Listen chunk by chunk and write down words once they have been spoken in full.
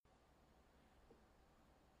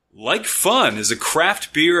Like Fun is a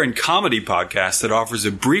craft beer and comedy podcast that offers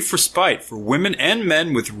a brief respite for women and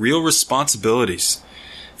men with real responsibilities.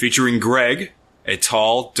 Featuring Greg, a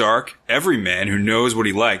tall, dark, everyman who knows what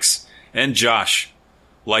he likes, and Josh,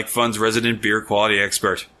 Like Fun's resident beer quality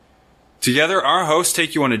expert. Together, our hosts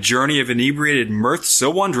take you on a journey of inebriated mirth so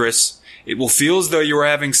wondrous, it will feel as though you are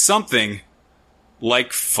having something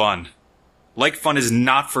like fun. Like Fun is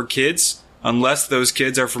not for kids, unless those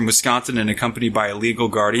kids are from Wisconsin and accompanied by a legal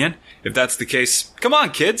guardian. If that's the case, come on,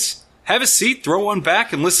 kids. Have a seat, throw one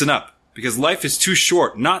back, and listen up. Because life is too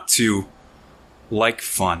short not to like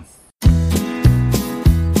fun.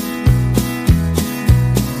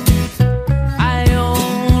 I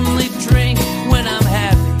only drink when I'm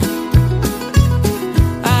happy.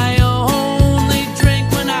 I only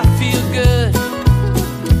drink when I feel good.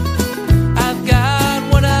 I've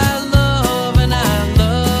got what I love and I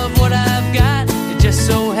love what I've got. It just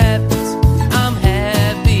so happens I'm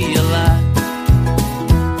happy a lot.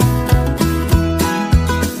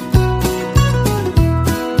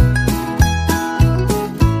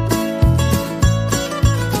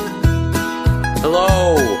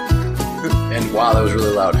 Hello! And wow, that was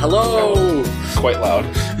really loud. Hello! Quite loud.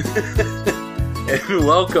 And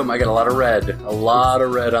welcome. I got a lot of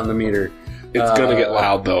red on the meter. It's gonna get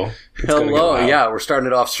loud though. It's gonna get Hello. loud. Yeah, we're starting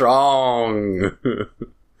it off strong.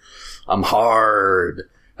 I'm hard.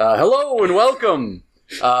 Hello and welcome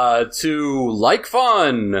to Like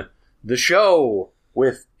Fun, the show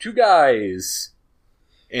with two guys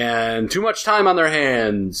and too much time on their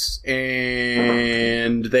hands,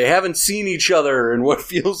 and they haven't seen each other in what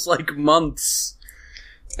feels like months.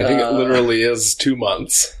 I think it literally is 2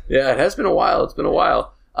 months. Yeah, it has been a while. It's been a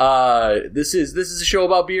while. This is a show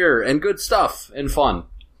about beer and good stuff and fun,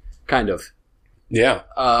 kind of. Yeah.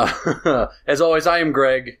 As always, I am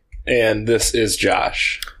Greg, And this is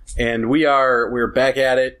Josh. and we're back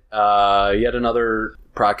at it. Yet another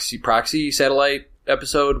proxy satellite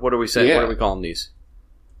episode. What are we saying? Yeah. What are we calling these?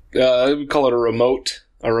 We call it a remote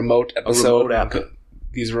episode. remote app.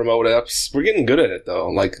 These remote apps. We're getting good at it though.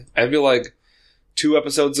 Like, I feel like 2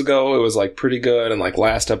 episodes ago it was like pretty good, and like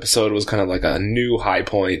last episode was kind of like a new high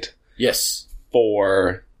point Yes.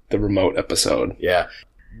 for the remote episode. Yeah.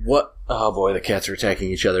 What? Oh boy, the cats are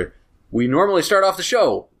attacking each other. We normally start off the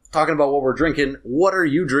show talking about what we're drinking. What are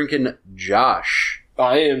you drinking, Josh?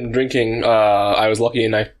 I am drinking, I was lucky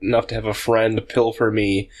enough to have a friend pilfer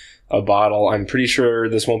me a bottle. I'm pretty sure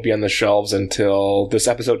this won't be on the shelves until this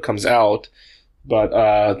episode comes out, but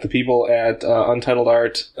the people at Untitled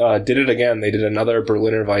Art did it again. They did another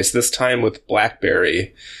Berliner Weiss, this time with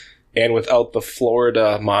blackberry and without the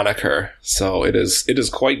Florida moniker. So it is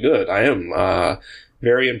quite good. I am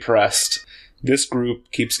very impressed. This group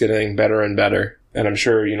keeps getting better and better, and I'm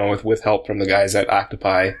sure, with help from the guys at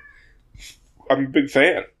Octopi, I'm a big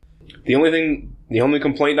fan. The only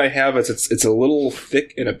complaint I have is it's a little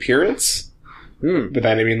thick in appearance, but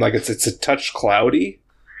then it's a touch cloudy,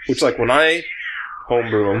 which like when I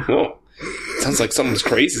homebrew them, it sounds like something's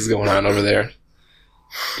crazy is going on over there.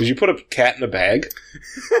 Did you put a cat in a bag?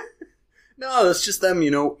 No, that's just them,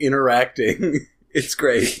 interacting. It's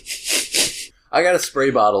great. I got a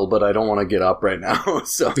spray bottle, but I don't want to get up right now,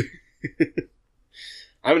 so.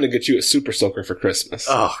 I'm going to get you a super soaker for Christmas.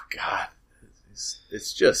 Oh, God.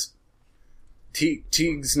 It's just...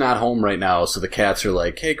 Teague's not home right now, so the cats are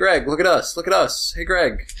like, hey, Greg, look at us, look at us. Hey,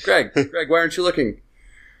 Greg, why aren't you looking?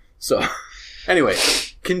 So, anyway,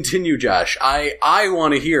 continue, Josh. I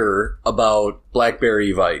want to hear about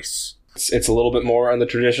Blackberry Weiss. It's a little bit more on the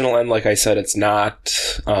traditional end. Like I said, it's not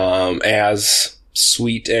as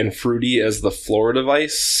sweet and fruity as the Florida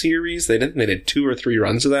Weiss series. They did 2 or 3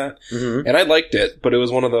 runs of that, and I liked it, but it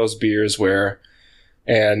was one of those beers where...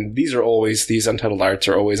 And these Untitled Arts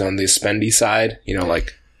are always on the spendy side,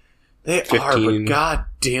 like They 15. are, but god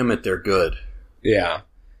damn it, they're good. Yeah.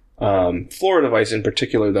 Florida Weiss in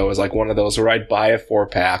particular, though, is like one of those where I'd buy a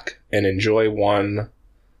 4-pack and enjoy one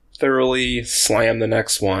thoroughly, slam the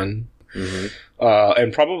next one,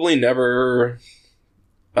 and probably never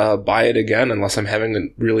buy it again unless I'm having a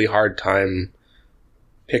really hard time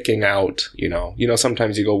picking out,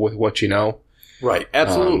 sometimes you go with what you know. Right,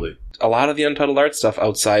 absolutely. A lot of the Untitled Art stuff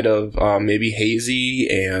outside of maybe Hazy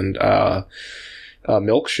and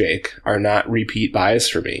Milkshake are not repeat buys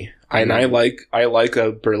for me. And I like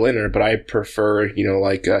a Berliner, but I prefer,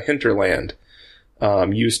 like a Hinterland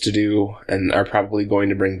used to do and are probably going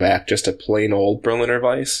to bring back just a plain old Berliner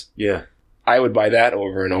Weiss. Yeah. I would buy that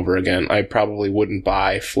over and over again. I probably wouldn't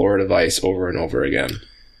buy Florida Weiss over and over again.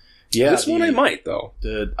 Yeah, this one I might though.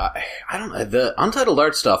 I don't know the Untitled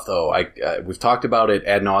Art stuff though. We've talked about it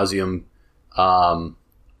ad nauseum.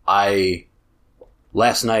 I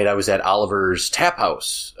last night I was at Oliver's Tap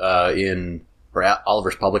House or at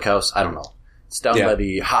Oliver's Public House. I don't know. It's down by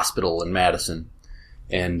the hospital in Madison.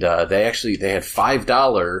 And they had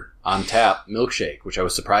 $5 on tap milkshake, which I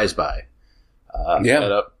was surprised by.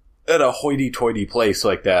 At a hoity-toity place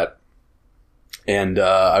like that. And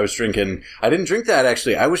I didn't drink that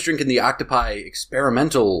actually. I was drinking the Octopi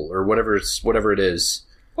Experimental or whatever it is.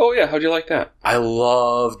 Oh yeah, how'd you like that? I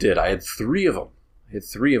loved it. I had 3 of them.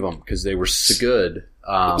 Because they were so good.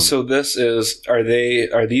 So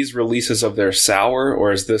are these releases of their sour,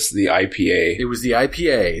 or is this the IPA? It was the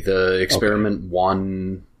IPA, the Experiment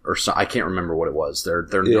 1, or so, I can't remember what it was.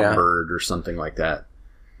 They're numbered or something like that.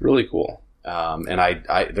 Really cool. And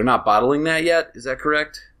they're not bottling that yet. Is that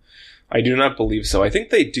correct? I do not believe so. I think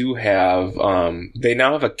they do have, they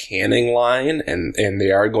now have a canning line, and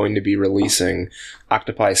they are going to be releasing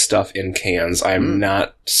Octopi stuff in cans. I'm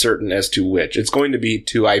not certain as to which. It's going to be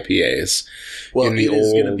 2 IPAs. Well, it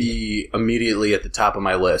is going to be immediately at the top of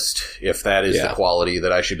my list, if that is the quality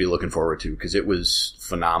that I should be looking forward to, because it was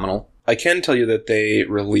phenomenal. I can tell you that they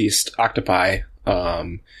released Octopi,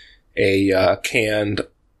 a canned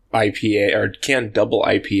IPA, or canned double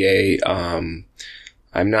IPA,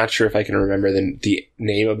 I'm not sure if I can remember the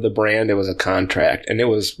name of the brand. It was a contract, and it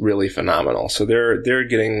was really phenomenal. So they're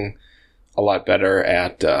getting a lot better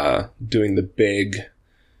at doing the big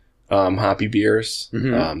hoppy beers.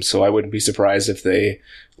 Mm-hmm. So I wouldn't be surprised if they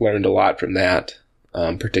learned a lot from that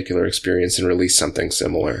particular experience and released something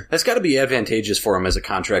similar. That's got to be advantageous for them as a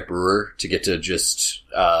contract brewer to get to just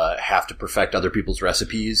have to perfect other people's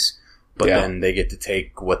recipes. But then they get to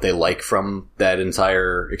take what they like from that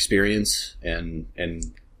entire experience and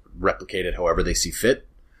replicate it however they see fit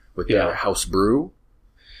with their house brew.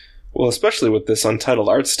 Well, especially with this Untitled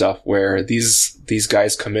Art stuff, where these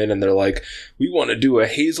guys come in and they're like, we want to do a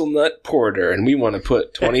hazelnut porter, and we want to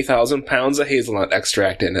put 20,000 pounds of hazelnut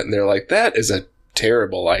extract in it. And they're like, that is a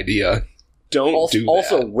terrible idea. Don't do that.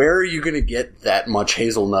 Also, where are you going to get that much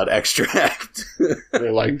hazelnut extract?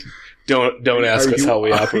 They're like... Don't ask us how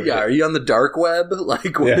we operate. Are you on the dark web?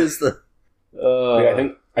 Like, what is the...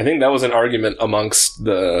 I think that was an argument amongst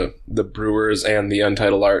the brewers and the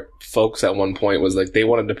Untitled Art folks at one point, was like they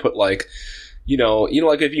wanted to put like,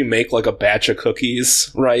 like if you make like a batch of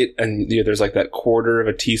cookies, right? And there's like that 1/4 of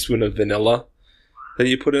a teaspoon of vanilla that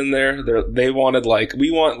you put in there. They wanted like,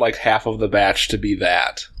 we want like half of the batch to be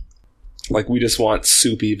that. Like we just want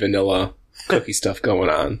soupy vanilla cookie stuff going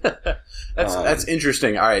on. That's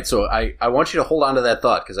interesting. All right, so I want you to hold on to that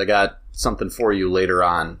thought, because I got something for you later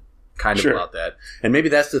on kind of about that. And maybe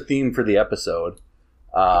that's the theme for the episode.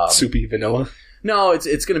 Soupy vanilla? No,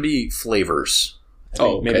 it's going to be flavors.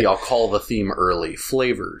 Maybe I'll call the theme early.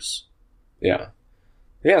 Flavors. Yeah.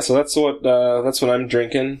 Yeah, so that's what I'm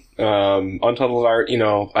drinking. Untitled Art,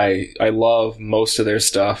 I love most of their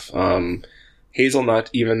stuff. Hazelnut,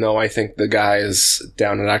 even though I think the guys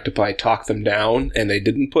down at Octopi talked them down and they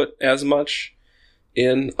didn't put as much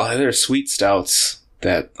in. Their sweet stouts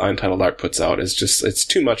that Untitled Art puts out it's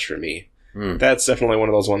too much for me. That's definitely one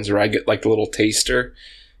of those ones where I get like the little taster,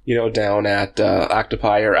 down at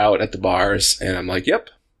Octopi or out at the bars, and I'm like, yep,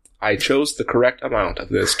 I chose the correct amount of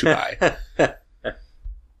this to buy.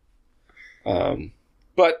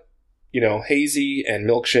 But, hazy and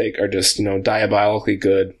milkshake are just, diabolically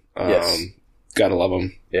good. Yes. Gotta love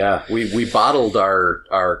them. Yeah, we bottled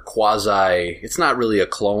our quasi. It's not really a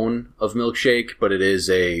clone of milkshake, but it is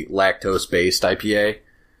a lactose-based IPA.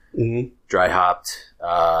 Mm-hmm. Dry hopped.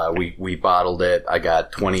 We bottled it. I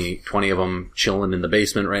got 20 of them chilling in the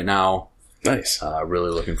basement right now. Nice.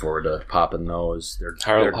 Really looking forward to popping those.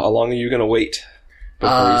 How long are you gonna wait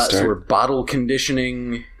before you start? So we're bottle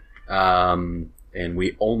conditioning, and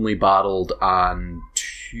we only bottled on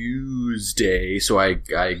Tuesday, so I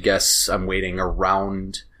guess I'm waiting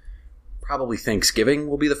around probably Thanksgiving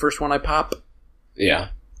will be the first one I pop.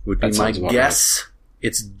 Yeah. Would be my guess. Right.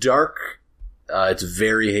 It's dark. It's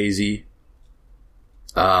very hazy.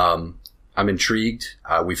 I'm intrigued.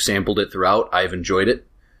 We've sampled it throughout. I've enjoyed it.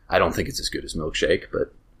 I don't think it's as good as milkshake,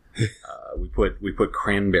 but we put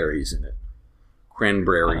cranberries in it.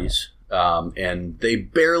 Cranberries. And they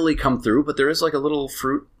barely come through, but there is like a little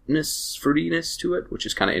fruitiness to it, which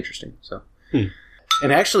is kind of interesting. So,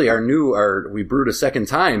 And actually, we brewed a second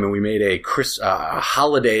time, and we made a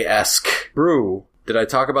holiday-esque brew. Did I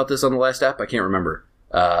talk about this on the last app? I can't remember.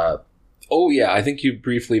 Oh yeah, I think you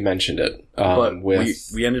briefly mentioned it. But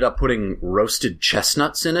we ended up putting roasted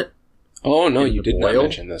chestnuts in it. Oh no, you did not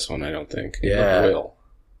mention this one. I don't think. Yeah. Boil.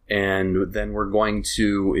 And then we're going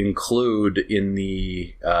to include in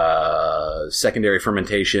the secondary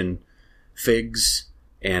fermentation figs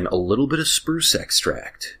and a little bit of spruce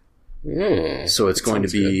extract. So it's that going to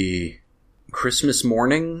sounds be Christmas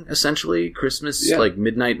morning, essentially. Christmas, Yeah. like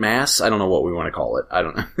midnight mass. I don't know what we want to call it. I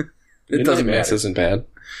don't know. It doesn't Mass matter. isn't bad.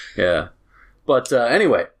 Yeah. But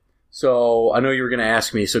anyway, so I know you were going to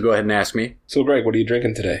ask me, so go ahead and ask me. So, Greg, what are you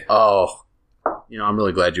drinking today? Oh, I'm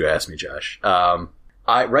really glad you asked me, Josh.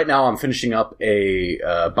 Right now I'm finishing up a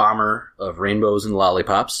bomber of rainbows and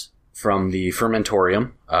lollipops from the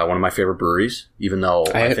Fermentorium, one of my favorite breweries. Even though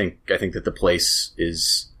I think that the place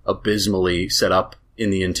is abysmally set up in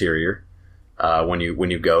the interior. When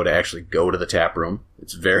you go to actually go to the tap room,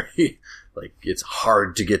 it's very it's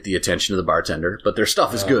hard to get the attention of the bartender, but their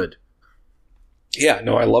stuff is good. Yeah,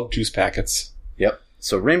 no, I love juice packets. Yep.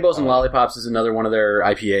 So Rainbows and Lollipops is another one of their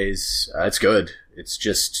IPAs. It's good. It's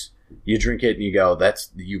just, you drink it and you go,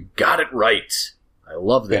 you got it right. I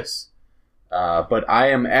love this. But I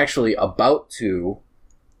am actually about to,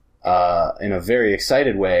 in a very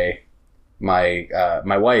excited way, my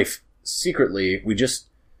wife secretly, we just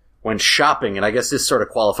went shopping, and I guess this sort of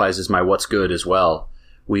qualifies as my what's good as well.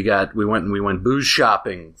 We went booze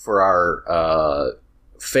shopping for our,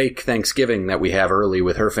 fake Thanksgiving that we have early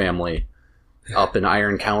with her family up in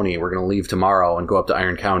Iron County. We're going to leave tomorrow and go up to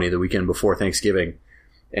Iron County the weekend before Thanksgiving.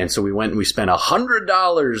 And so we went and we spent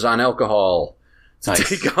 $100 on alcohol to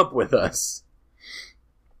take up with us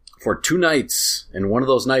for 2 nights. And one of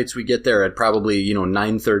those nights we get there at probably,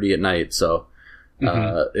 9:30 at night. So,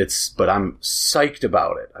 but I'm psyched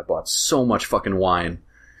about it. I bought so much fucking wine.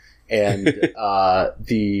 And,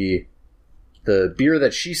 the beer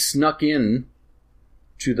that she snuck in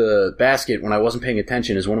to the basket when I wasn't paying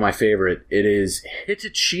attention is one of my favorite. It is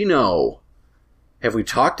Hitachino. Have we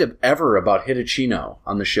talked ever about Hitachino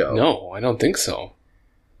on the show? No, I don't think so.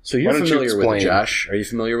 So you're Why don't you familiar with it, explain? Josh? Are you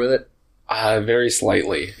familiar with it? Very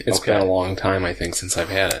slightly. It's Okay. been a long time, I think, since I've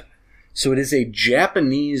had it. So it is a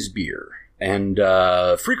Japanese beer. And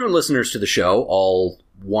frequent listeners to the show, all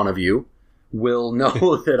one of you, will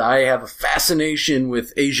know that I have a fascination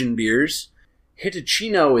with Asian beers.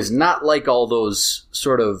 Hitachino is not like all those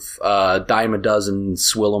sort of dime a dozen,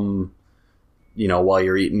 swill 'em, while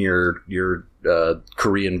you're eating your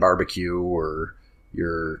Korean barbecue or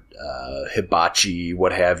your hibachi,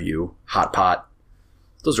 what have you, hot pot.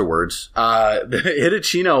 Those are words. The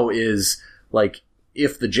Hitachino is like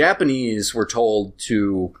if the Japanese were told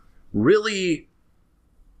to really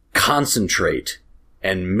concentrate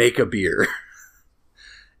and make a beer.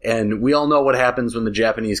 And we all know what happens when the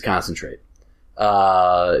Japanese concentrate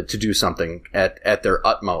to do something at their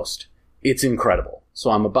utmost. It's incredible. So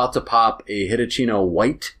I'm about to pop a Hitachino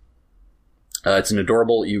White. It's an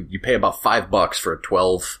adorable, you pay about $5 for a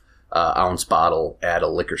 12 ounce bottle at a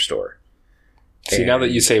liquor store. See, now that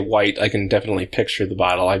you say white, I can definitely picture the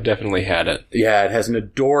bottle. I've definitely had it. Yeah, it has an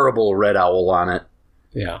adorable red owl on it.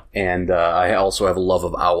 Yeah. And I also have a love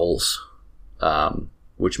of owls,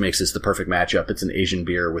 which makes this the perfect matchup. It's an Asian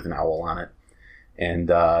beer with an owl on it. And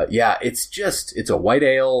it's a white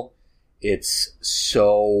ale. It's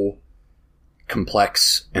so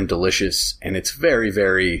complex and delicious, and it's very,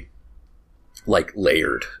 very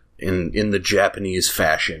layered in the Japanese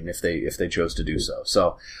fashion if they chose to do so.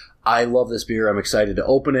 So I love this beer. I'm excited to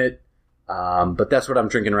open it. But that's what I'm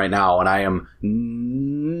drinking right now, and I am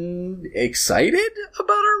excited about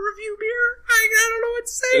our review beer. I don't know what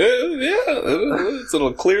to say.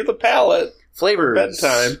 It'll clear the palate. Flavors.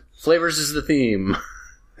 Bedtime. Flavors is the theme.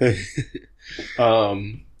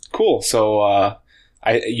 Cool. So,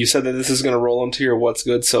 you said that this is going to roll into your what's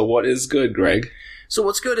good. So what is good, Greg? So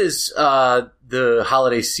what's good is the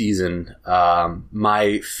holiday season.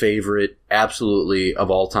 My favorite, absolutely,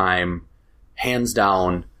 of all time, hands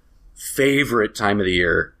down, favorite time of the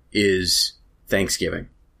year is Thanksgiving.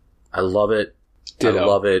 I love it. Ditto. I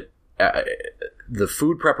love it. The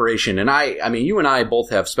food preparation, and I mean, you and I both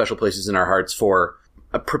have special places in our hearts for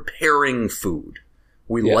preparing food.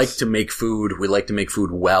 We Yes. like to make food. We like to make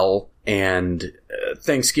food well. And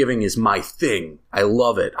Thanksgiving is my thing. I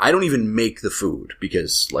love it. I don't even make the food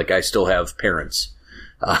because, I still have parents.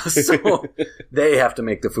 So they have to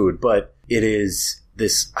make the food. But it is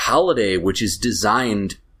this holiday which is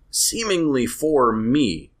designed seemingly for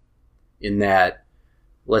me in that,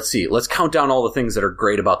 let's see, let's count down all the things that are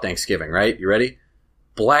great about Thanksgiving, right? You ready?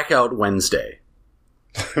 Blackout Wednesday.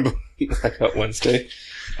 Blackout Wednesday.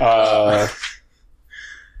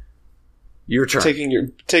 Your turn.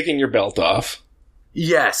 Taking your belt off.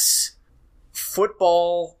 Yes.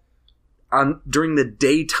 Football during the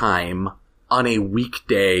daytime on a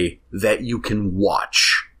weekday that you can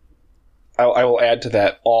watch. I will add to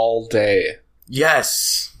that all day.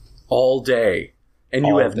 Yes. All day. And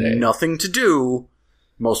you All have day. nothing to do,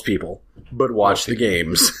 most people, but watch the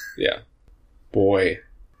games. Yeah. Boy.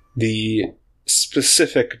 the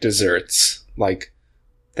specific desserts, like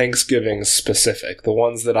Thanksgiving specific, the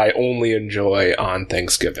ones that I only enjoy on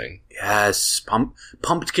Thanksgiving. Yes,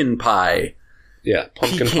 pumpkin pie. Yeah,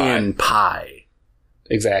 pumpkin Pecan pie. pie.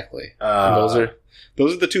 Exactly. And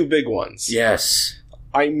those are the two big ones. Yes.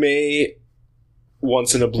 I may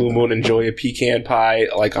once in a blue moon enjoy a pecan pie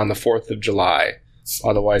like on the 4th of July.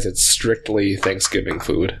 Otherwise, it's strictly Thanksgiving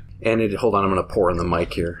food. And hold on, I'm going to pour in the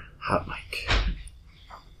mic here. Hot mic.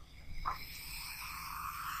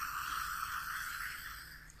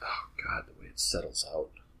 Oh, God, the way it settles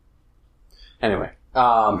out. Anyway,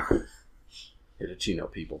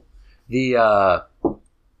 Hitachino people. The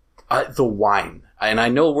wine. And I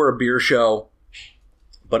know we're a beer show,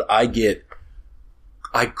 but I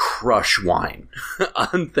crush wine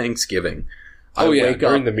on Thanksgiving.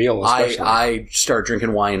 During the meal especially. I start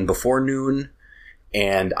drinking wine before noon,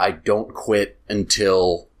 and I don't quit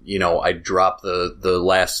until, I drop the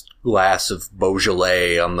last glass of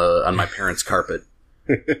Beaujolais on my parents' carpet.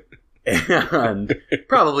 And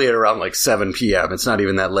probably at around like 7 p.m. It's not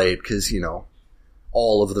even that late because,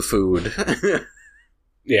 all of the food.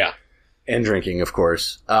 Yeah. And drinking, of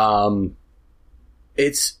course.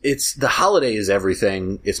 It's the holiday is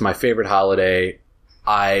everything. It's my favorite holiday.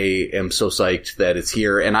 I am so psyched that it's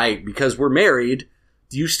here. And because we're married,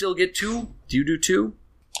 do you still get 2? Do you do 2?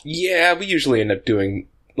 Yeah, we usually end up doing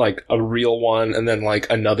like a real one and then like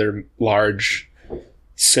another large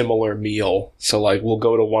similar meal. So like we'll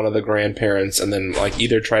go to one of the grandparents and then like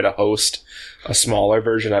either try to host a smaller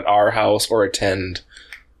version at our house or attend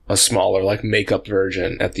a smaller like makeup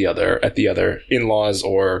version at the other in-laws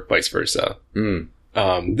or vice versa.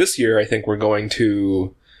 This year I think we're going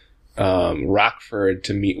to Rockford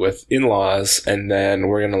to meet with in-laws, and then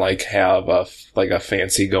we're gonna like have a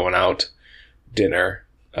fancy going out dinner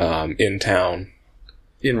in town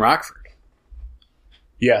In Rockford.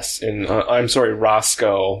 Yes, in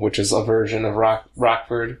Roscoe, which is a version of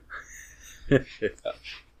Rockford.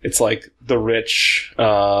 It's like the rich,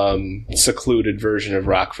 secluded version of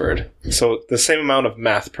Rockford. So the same amount of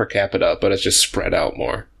meth per capita, but it's just spread out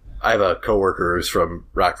more. I have a coworker who's from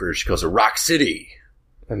Rockford. She goes to Rock City.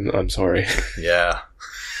 I'm sorry. Yeah.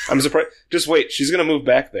 I'm surprised. Just wait. She's going to move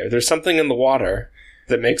back there. There's something in the water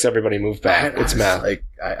that makes everybody move back. It's meth. Like,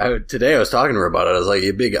 today I was talking to her about it. I was like,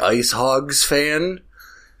 you a big Ice Hogs fan?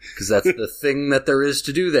 Because that's the thing that there is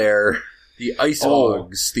to do there. The Ice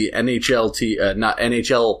Hogs, the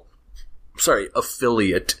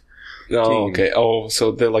affiliate. Oh, team. okay. Oh,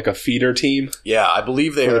 so they're like a feeder team? Yeah, I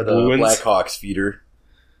believe they are the Bruins? Blackhawks feeder.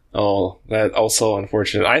 Oh, that also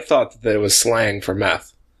unfortunate. I thought that it was slang for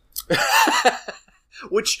meth.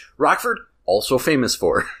 Which Rockford also famous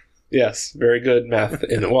for. Yes, very good meth.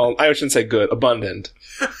 Well, I shouldn't say good, abundant.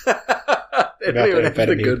 They don't even have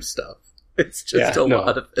the good stuff. It's just a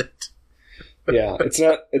lot of it. Yeah, it's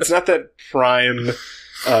not that prime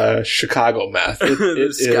Chicago meth.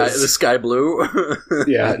 The sky blue.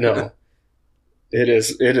 Yeah, no. It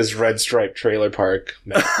is Red Stripe Trailer Park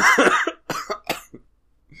meth.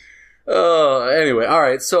 Anyway, all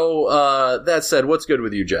right. So that said, what's good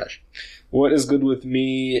with you, Josh? What is good with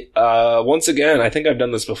me? Once again, I think I've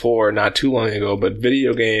done this before, not too long ago, but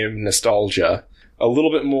video game nostalgia. A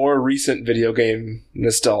little bit more recent video game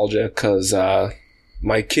nostalgia, because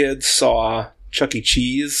my kids saw Chuck E.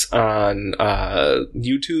 Cheese on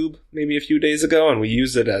YouTube maybe a few days ago, and we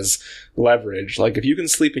used it as leverage. Like, if you can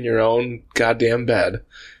sleep in your own goddamn bed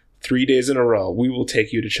 3 days in a row, we will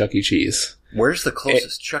take you to Chuck E. Cheese. Where's the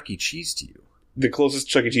closest Chuck E. Cheese to you? The closest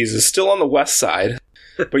Chuck E. Cheese is still on the west side.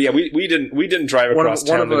 But yeah, we didn't drive across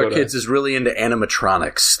town. One of our kids is really into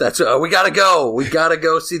animatronics. That's we gotta go. We gotta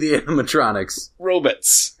go see the animatronics.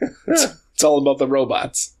 Robots. It's all about the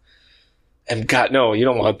robots. And God, no, you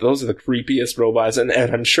don't want those. Are the creepiest robots, and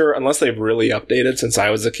I'm sure unless they've really updated since I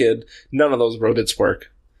was a kid, none of those robots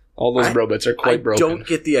work. All those robots are quite broken. I don't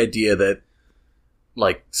get the idea that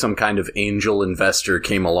like some kind of angel investor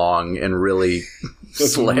came along and really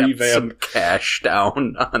slapped some cash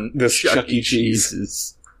down on this Chuck E.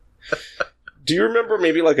 Cheese's. Do you remember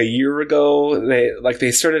maybe like a year ago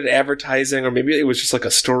they started advertising, or maybe it was just like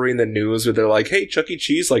a story in the news where they're like, hey, Chuck E.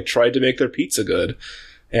 Cheese like tried to make their pizza good,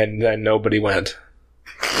 and then nobody went.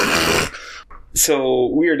 So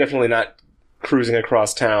we are definitely not cruising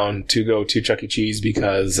across town to go to Chuck E. Cheese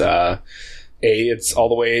because it's all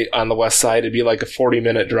the way on the west side. It'd be like a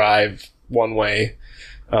 40-minute drive one way.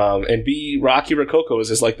 And B, Rocky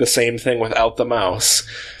Rococo's is like the same thing without the mouse.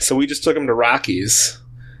 So we just took him to Rocky's.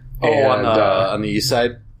 On the east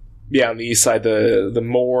side? Yeah, on the east side, the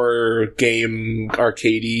more game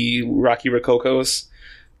arcadey Rocky Rococo's.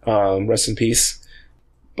 Rest in peace.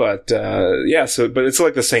 But but it's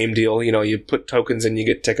like the same deal. You know, you put tokens in, you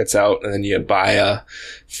get tickets out, and then you buy a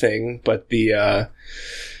thing. But the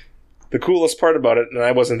coolest part about it, and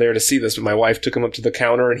I wasn't there to see this, but my wife took him up to the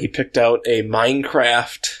counter and he picked out a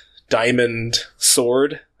Minecraft diamond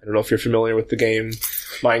sword. I don't know if you're familiar with the game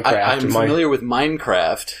Minecraft. I'm familiar with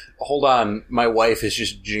Minecraft. Hold on, my wife is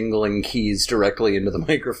just jingling keys directly into the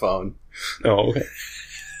microphone. Oh, okay.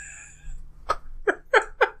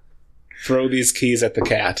 Throw these keys at the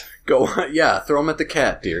cat. Go on, yeah, throw them at the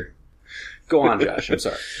cat, dear. Go on, Josh, I'm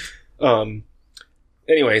sorry.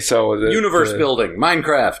 Anyway, so universe building,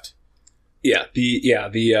 Minecraft. So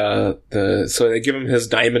they give him his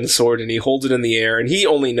diamond sword and he holds it in the air and he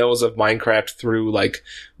only knows of Minecraft through like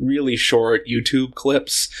really short YouTube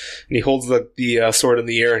clips. And he holds the sword in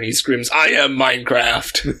the air and he screams, "I am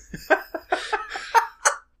Minecraft."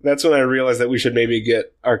 That's when I realized that we should maybe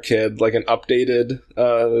get our kid like an updated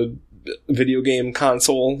video game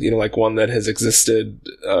console, you know, like one that has existed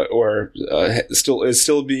or is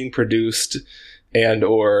still being produced and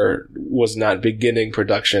or was not beginning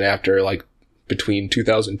production after like between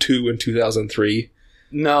 2002 and 2003.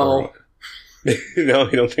 No. No,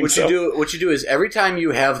 you don't think so? What you do is every time you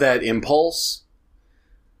have that impulse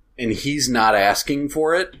and he's not asking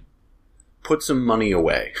for it, put some money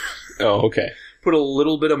away. Oh, okay. Put a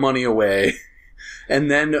little bit of money away. And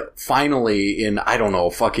then finally in, I don't know,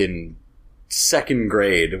 fucking second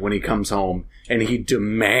grade when he comes home and he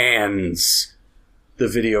demands the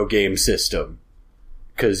video game system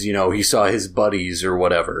because, you know, he saw his buddies or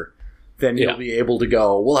whatever. Then you'll be able to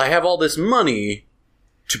go, well, I have all this money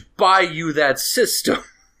to buy you that system.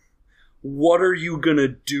 What are you going to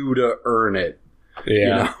do to earn it?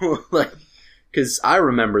 Yeah. You know, like, because I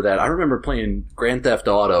remember that. I remember playing Grand Theft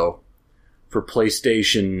Auto for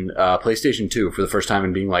PlayStation 2 for the first time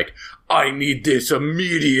and being like, I need this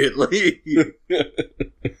immediately.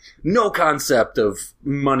 No concept of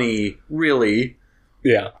money, really.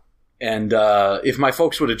 Yeah. And if my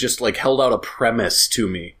folks would have just like held out a premise to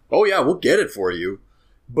me, oh yeah, we'll get it for you,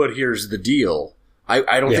 but here's the deal.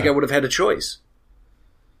 I don't think I would have had a choice.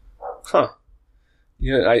 Huh.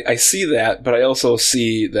 Yeah, I see that, but I also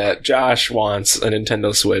see that Josh wants a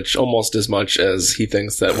Nintendo Switch almost as much as he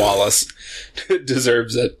thinks that Wallace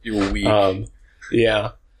deserves it. You're weak.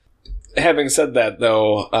 Yeah. Having said that,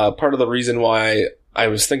 though, part of the reason why I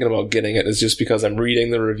was thinking about getting it is just because I'm reading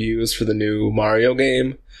the reviews for the new Mario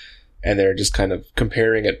game, and they're just kind of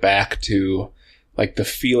comparing it back to like the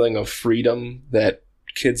feeling of freedom that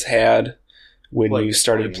kids had when Like you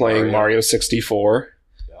started playing Mario 64.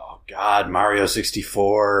 Oh God, Mario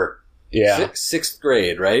 64. Yeah. Sixth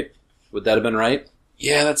grade, right? Would that have been right?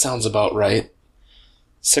 Yeah, that sounds about right.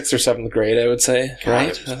 6th or 7th grade, I would say. God,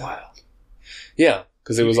 right? it was wild. Yeah,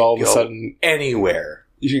 because it was all of a Go sudden anywhere.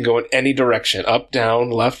 you can go in any direction: up,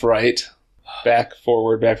 down, left, right, back,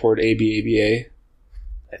 forward, A, B, A.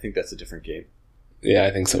 I think that's a different game. Yeah,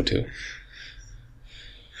 I think so too.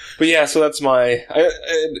 But yeah, so that's my...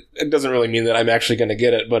 it doesn't really mean that I'm actually going to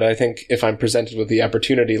get it, but I think if I'm presented with the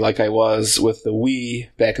opportunity like I was with the Wii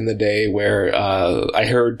back in the day, where I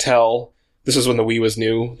heard tell... This was when the Wii was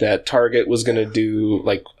new, that Target was going to do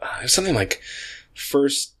like something like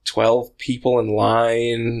first 12 people in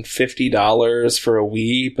line, $50 for a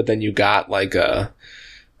Wii, but then you got like a...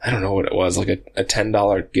 I don't know what it was, like a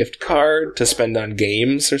 $10 gift card to spend on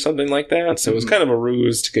games or something like that. So it was kind of a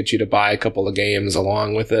ruse to get you to buy a couple of games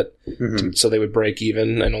along with it. So they would break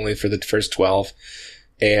even, and only for the first 12.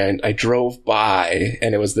 And I drove by,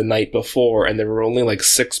 and it was the night before, and there were only like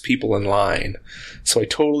 6 people in line. So I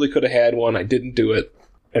totally could have had one. I didn't do it,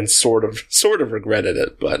 and sort of regretted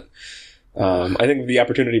it. But I think if the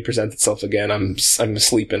opportunity presents itself again, I'm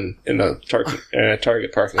sleeping in a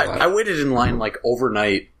Target parking lot. I waited in line like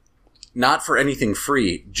overnight, not for anything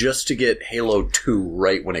free, just to get Halo 2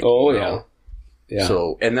 right when it came out. Yeah.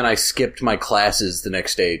 So, and then I skipped my classes the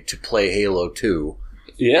next day to play Halo 2.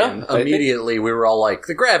 Yeah. And immediately we were all like,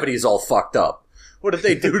 the gravity's all fucked up. What did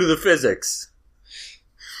they do to the physics?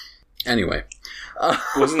 Anyway.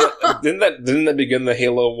 Didn't that begin the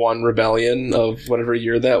Halo 1 rebellion of whatever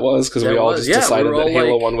year that was? Because we all just decided that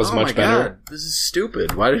Halo 1 was much better. God, this is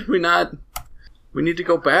stupid. Why did we not... We need to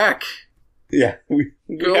go back. Yeah. We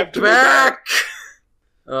have to go back!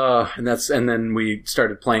 And then we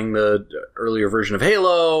started playing the earlier version of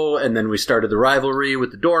Halo, and then we started the rivalry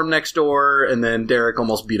with the dorm next door, and then Derek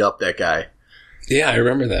almost beat up that guy. Yeah, I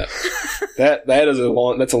remember that.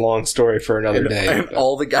 That's a long story for another day. And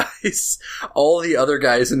all the other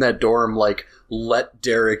guys in that dorm, like, let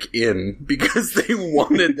Derek in because they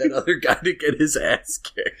wanted that other guy to get his ass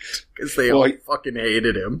kicked because they all fucking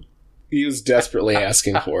hated him. He was desperately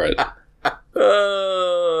asking for it.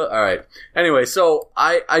 All right. Anyway, so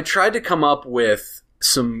I tried to come up with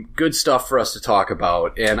some good stuff for us to talk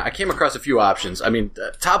about, and I came across a few options. I mean,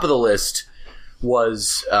 top of the list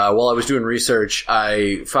was, while I was doing research,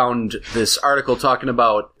 I found this article talking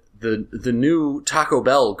about the new Taco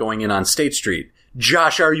Bell going in on State Street.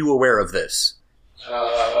 Josh, are you aware of this?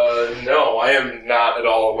 No, I am not at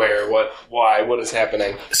all aware. What is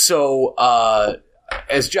happening? So,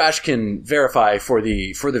 as Josh can verify for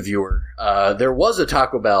the viewer, there was a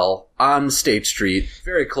Taco Bell on State Street,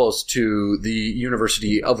 very close to the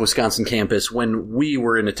University of Wisconsin campus when we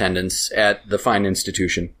were in attendance at the fine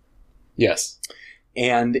institution. Yes.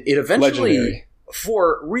 And it eventually, Legendary.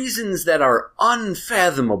 for reasons that are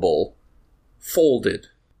unfathomable, folded.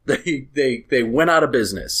 They went out of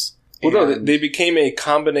business. Well, no, And- they became a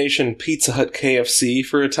combination Pizza Hut KFC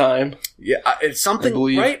for a time. Yeah, it's something, I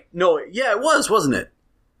believe- right? No, yeah, it was, wasn't it?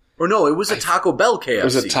 Or no, it was a Taco Bell KFC.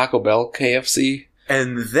 Was it Taco Bell KFC?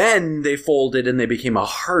 And then they folded and they became a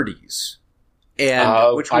Hardee's.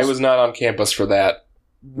 And which I was not on campus for that.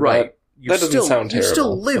 right. that doesn't sound You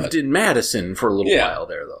still terrible, lived but- in Madison for a little Yeah. while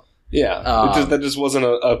there, though. Yeah, that just wasn't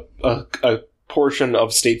a portion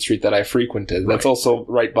of State Street that I frequented. That's Right. also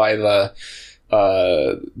right by the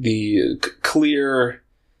clear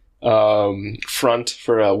front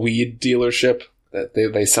for a weed dealership. That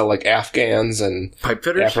they sell like Afghans and Pipe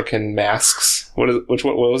fitters? African masks. What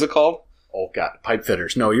was it called? Oh, God. Pipe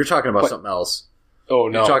fitters. No, you're talking about What? something else. Oh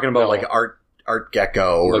no, You're talking about no. like Art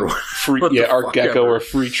Gecko or Like free, what the Art fuck Gecko ever. or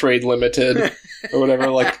Free Trade Limited or whatever.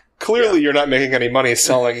 Like clearly, you're not making any money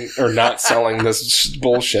selling or not selling this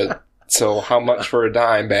bullshit. So how much for a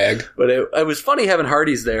dime bag? But it was funny having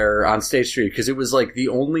Hardee's there on State Street because it was like the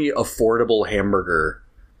only affordable hamburger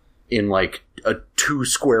in like a 2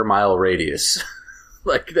 square mile radius.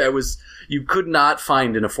 Like that was, you could not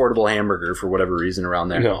find an affordable hamburger for whatever reason around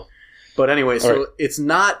there. No. But anyway, so right. it's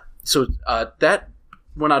not, so that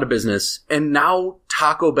went out of business, and now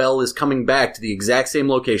Taco Bell is coming back to the exact same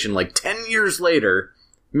location like 10 years later,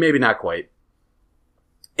 maybe not quite.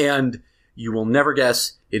 And you will never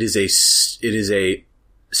guess, it is a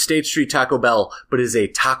State Street Taco Bell, but it is a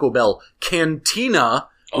Taco Bell cantina,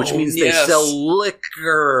 which Oh, means yes. they sell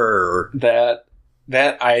liquor.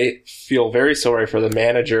 That I feel very sorry for the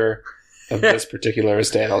manager of this particular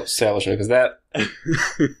establishment because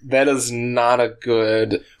that is not a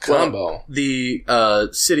good combo. Well, the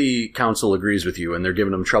city council agrees with you, and they're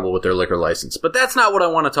giving them trouble with their liquor license. But that's not what I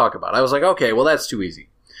want to talk about. I was like, okay, well, that's too easy.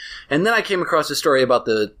 And then I came across a story about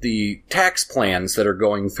the tax plans that are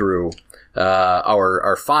going through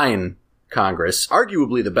our fine Congress,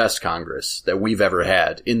 arguably the best Congress that we've ever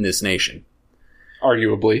had in this nation.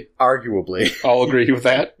 Arguably. I'll agree with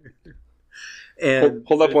that. And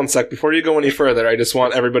Hold up one sec. Before you go any further, I just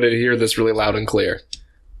want everybody to hear this really loud and clear.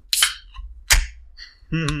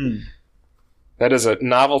 That is a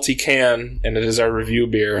novelty can, and it is our review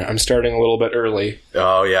beer. I'm starting a little bit early.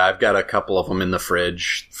 oh yeah, I've got a couple of them in the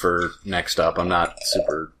fridge for next up. I'm not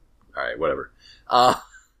super. All right, whatever.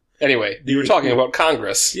 Anyway, you were talking about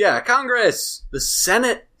Congress. Yeah, Congress. The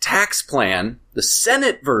Senate tax plan, the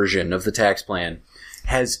Senate version of the tax plan,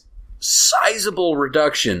 has sizable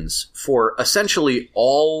reductions for essentially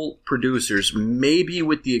all producers, maybe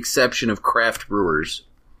with the exception of craft brewers.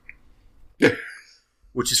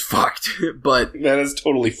 Which is fucked. But That is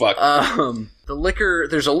totally fucked.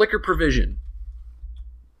 there's a liquor provision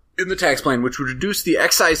in the tax plan which would reduce the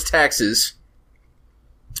excise taxes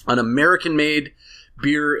on American-made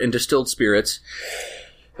beer and distilled spirits,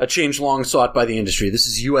 a change long sought by the industry. This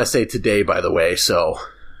is USA Today, by the way, so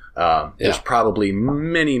there's probably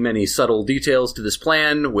many, many subtle details to this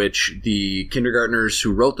plan, which the kindergartners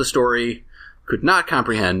who wrote the story could not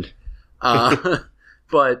comprehend.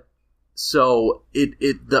 But so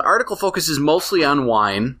the article focuses mostly on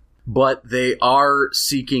wine, but they are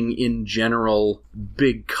seeking in general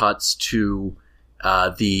big cuts to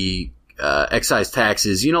the excise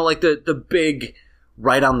taxes. You know, like the big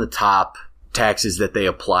right on the top taxes that they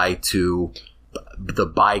apply to the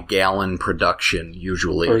by gallon production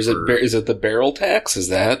usually. Or is it the barrel tax? Is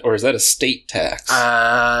that, or is that a state tax?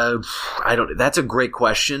 I don't. That's a great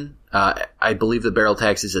question. I believe the barrel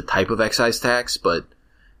tax is a type of excise tax, but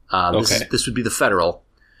this would be the federal.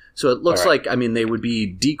 So it looks All right. like, I mean, they would be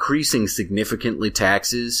decreasing significantly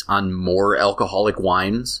taxes on more alcoholic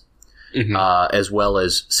wines, as well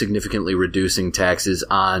as significantly reducing taxes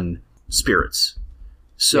on spirits.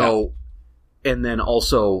 So, and then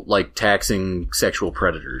also like taxing sexual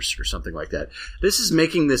predators or something like that. This is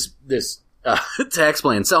making this tax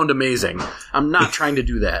plan sound amazing. I'm not trying to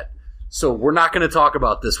do that. So we're not going to talk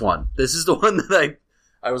about this one. This is the one that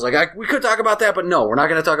I was like, we could talk about that, but no, we're not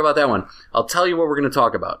going to talk about that one. I'll tell you what we're going to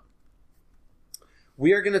talk about.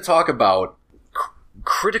 We are going to talk about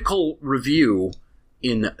critical review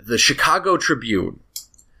in the Chicago Tribune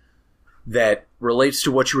that relates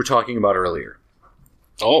to what you were talking about earlier.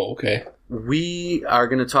 Oh, okay. We are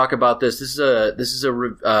going to talk about this. This is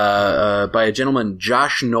by a gentleman,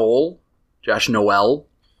 Josh Noel.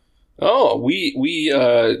 Oh, we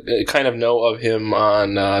kind of know of him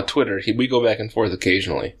on Twitter. We go back and forth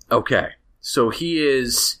occasionally. Okay, so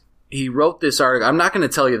he wrote this article. I'm not going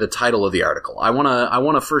to tell you the title of the article. I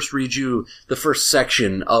want to first read you the first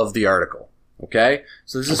section of the article. Okay,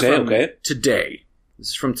 so this is from today. This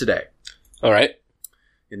is from today. All right.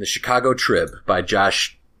 In the Chicago Trib by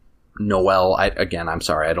Josh Noel. I'm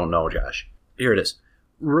sorry, I don't know Josh. Here it is.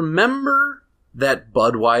 Remember that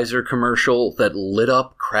Budweiser commercial that lit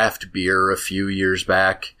up craft beer a few years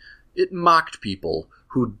back? It mocked people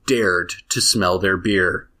who dared to smell their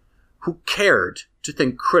beer, who cared to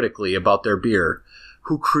think critically about their beer,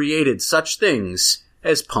 who created such things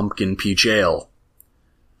as pumpkin peach ale.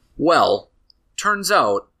 Well, turns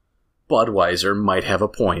out Budweiser might have a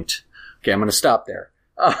point. Okay, I'm going to stop there.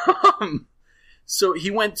 So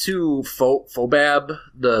he went to FOBAB,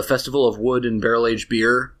 the Festival of Wood and Barrel-Aged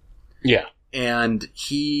Beer. Yeah. And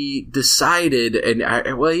he decided,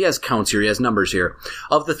 he has counts here, he has numbers here.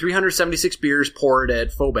 Of the 376 beers poured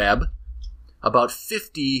at FOBAB, about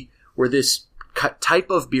 50 were this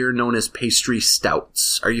type of beer known as pastry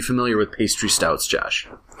stouts. Are you familiar with pastry stouts, Josh?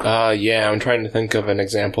 Yeah, I'm trying to think of an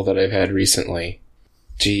example that I've had recently.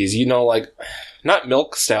 Geez, like, not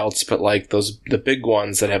milk stouts, but like the big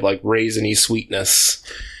ones that have like raisiny sweetness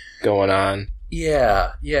going on.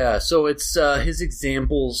 Yeah. So it's, his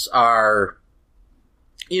examples are,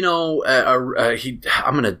 I'm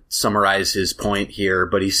going to summarize his point here,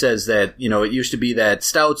 but he says that, it used to be that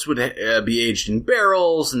stouts would be aged in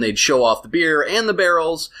barrels and they'd show off the beer and the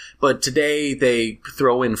barrels, but today they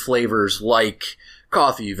throw in flavors like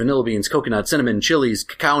coffee, vanilla beans, coconut, cinnamon, chilies,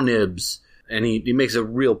 cacao nibs, and he makes a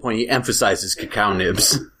real point. He emphasizes cacao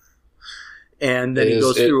nibs. And then he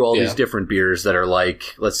goes through all these different beers that are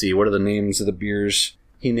like, let's see, what are the names of the beers?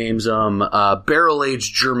 He names them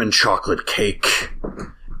barrel-aged German chocolate cake,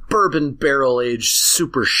 bourbon barrel-aged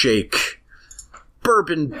super shake,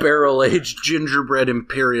 bourbon barrel-aged gingerbread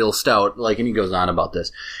imperial stout. And he goes on about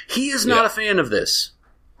this. He is not a fan of this.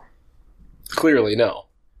 Clearly, no.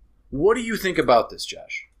 What do you think about this,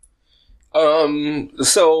 Josh?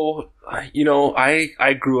 So,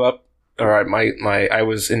 I grew up, I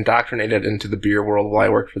was indoctrinated into the beer world while I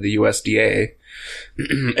worked for the USDA,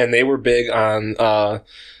 and they were big on,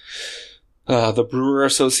 the Brewer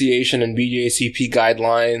Association and BJCP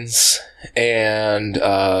guidelines, and,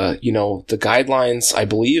 the guidelines, I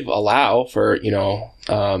believe, allow for,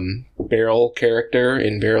 barrel character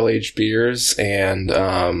in barrel-aged beers, and,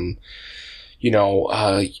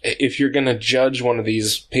 if you're going to judge one of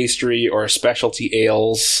these pastry or specialty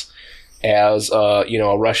ales as, a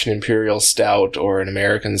Russian Imperial Stout or an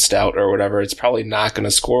American Stout or whatever, it's probably not going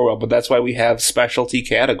to score well, but that's why we have specialty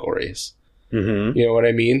categories. Mm-hmm. You know what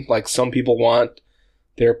I mean? Like, some people want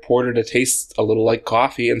their porter to taste a little like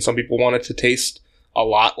coffee, and some people want it to taste a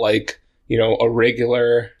lot like, a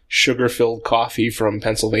regular sugar-filled coffee from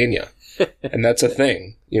Pennsylvania. And that's a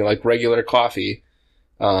thing. Like regular coffee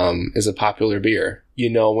is a popular beer.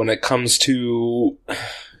 When it comes to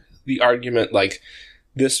the argument, like,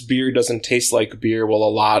 this beer doesn't taste like beer, well,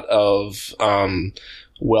 a lot of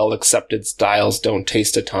well-accepted styles don't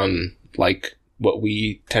taste a ton like what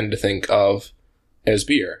we tend to think of as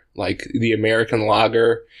beer. Like, the American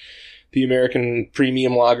lager, the American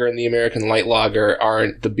premium lager, and the American light lager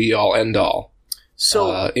aren't the be-all, end-all.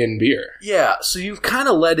 In beer. Yeah, so you've kind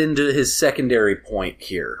of led into his secondary point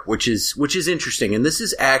here, which is interesting, and this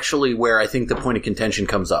is actually where I think the point of contention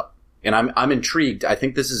comes up. And I'm intrigued. I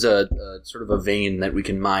think this is a sort of a vein that we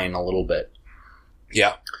can mine a little bit.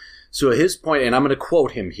 Yeah. So his point, and I'm going to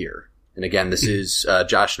quote him here, and again, this is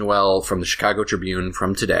Josh Noel from the Chicago Tribune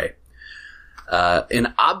from today.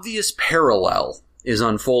 An obvious parallel is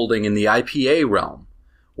unfolding in the IPA realm,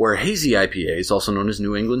 where hazy IPAs, also known as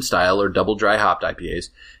New England style or double dry hopped IPAs,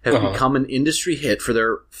 have become an industry hit for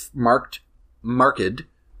their marked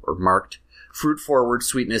fruit-forward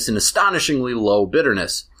sweetness and astonishingly low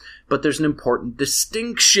bitterness. But there's an important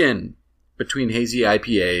distinction between hazy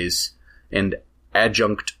IPAs and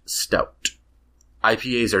adjunct stout.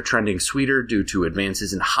 IPAs are trending sweeter due to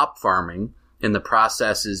advances in hop farming and the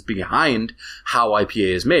processes behind how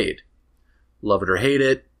IPA is made. Love it or hate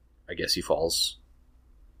it, I guess he falls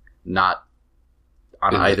not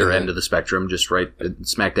on either end of the spectrum, just right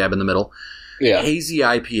smack dab in the middle. Yeah. Hazy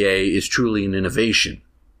IPA is truly an innovation,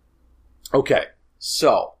 Okay,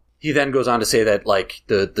 so he then goes on to say that, like,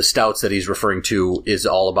 the stouts that he's referring to is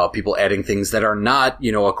all about people adding things that are not,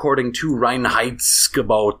 according to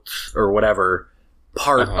Reinheitsgebot or whatever,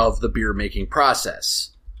 part of the beer making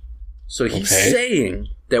process. So he's saying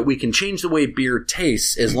that we can change the way beer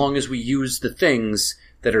tastes as long as we use the things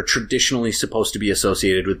that are traditionally supposed to be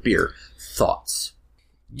associated with beer. Thoughts?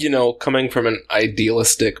 Coming from an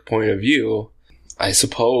idealistic point of view, I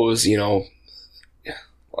suppose,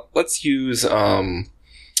 let's use,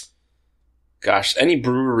 any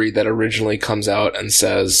brewery that originally comes out and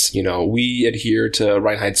says, we adhere to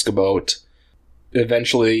Reinheitsgebot,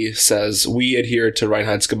 eventually says, we adhere to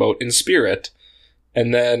Reinheitsgebot in spirit,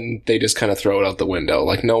 and then they just kind of throw it out the window.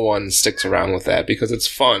 Like, no one sticks around with that because it's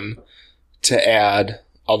fun to add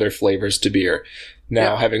other flavors to beer.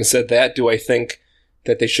 Now, having said that, do I think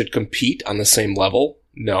that they should compete on the same level?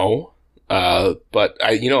 No. But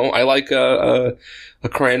I like a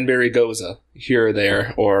cranberry goza here or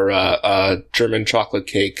there, or a German chocolate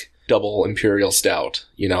cake double imperial stout,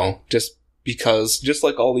 just because, just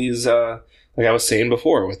like all these, like I was saying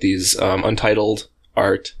before, with these untitled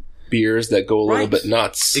art beers that go a little bit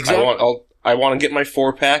nuts. Exactly. I want to get my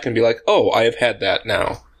 4-pack and be like, oh, I have had that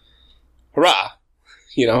now. Hurrah!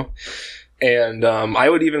 And I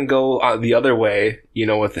would even go the other way,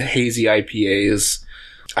 with the hazy IPAs.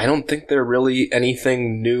 I don't think they're really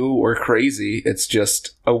anything new or crazy. It's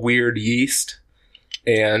just a weird yeast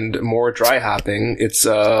and more dry hopping. It's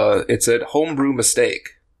a homebrew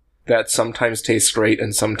mistake that sometimes tastes great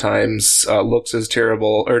and sometimes looks as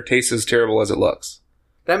terrible or tastes as terrible as it looks.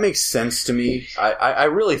 That makes sense to me. I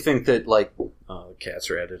really think that, like... Oh, the cats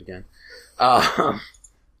are at it again.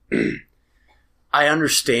 I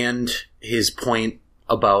understand his point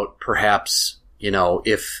about perhaps,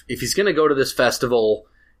 if he's going to go to this festival,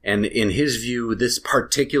 and in his view, this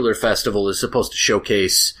particular festival is supposed to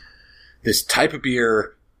showcase this type of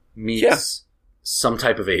beer meets some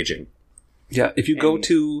type of aging. Yeah, if you go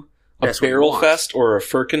to a barrel fest or a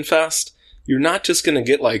Firkin fest, you're not just going to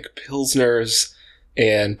get, like, Pilsners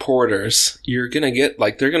and Porters. You're going to get,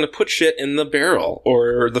 like, they're going to put shit in the barrel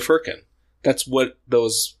or the Firkin. That's what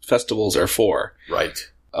those festivals are for. Right.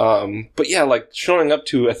 But yeah, like, showing up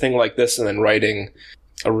to a thing like this and then writing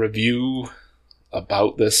a review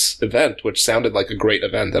about this event, which sounded like a great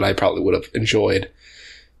event that I probably would have enjoyed.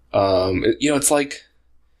 It's like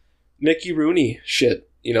Mickey Rooney shit,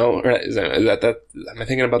 is that am I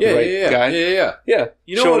thinking about the right guy? Yeah.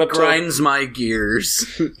 What grinds my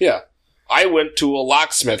gears? Yeah. I went to a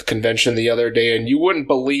locksmith convention the other day, and you wouldn't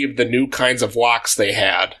believe the new kinds of locks they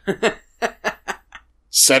had.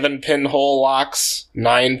 7-pinhole locks,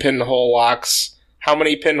 9-pinhole locks. How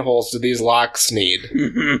many pinholes do these locks need?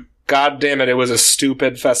 God damn it was a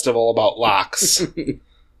stupid festival about locks.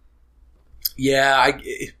 Yeah,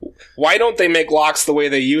 Why don't they make locks the way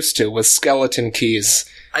they used to, with skeleton keys?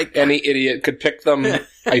 Any idiot could pick them.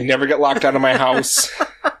 I'd never get locked out of my house.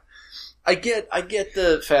 I get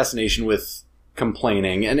the fascination with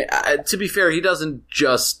complaining, and to be fair, he doesn't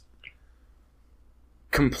just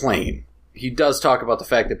complain. He does talk about the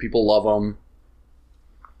fact that people love him.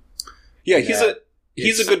 Yeah, he's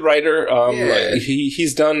a good writer.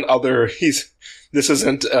 He's done other. This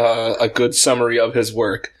isn't a good summary of his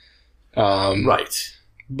work, right?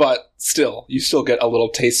 But still, you still get a little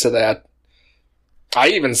taste of that. I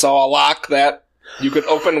even saw a lock that you could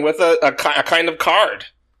open with a kind of card.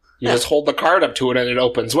 You just hold the card up to it and it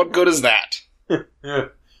opens. What good is that?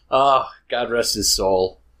 Oh, God rest his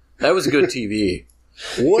soul. That was good TV.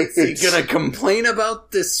 What's he gonna complain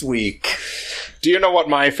about this week? Do you know what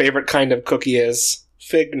my favorite kind of cookie is?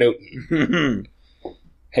 Fig Newton.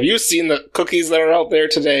 Have you seen the cookies that are out there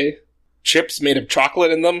today? Chips made of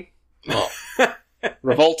chocolate in them? Oh.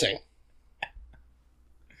 Revolting.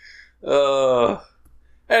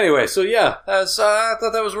 Anyway, so yeah, I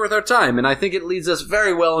thought that was worth our time, and I think it leads us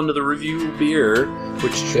very well into the review beer,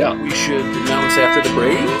 which we should announce after the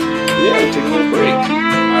break. Yeah, take a little break. All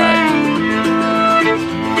right.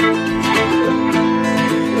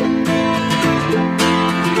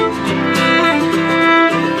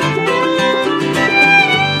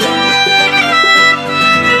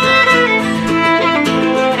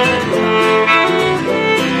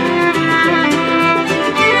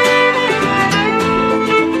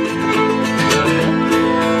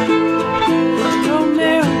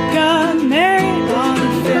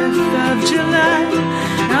 July,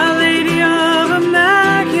 Our Lady of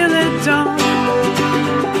Immaculate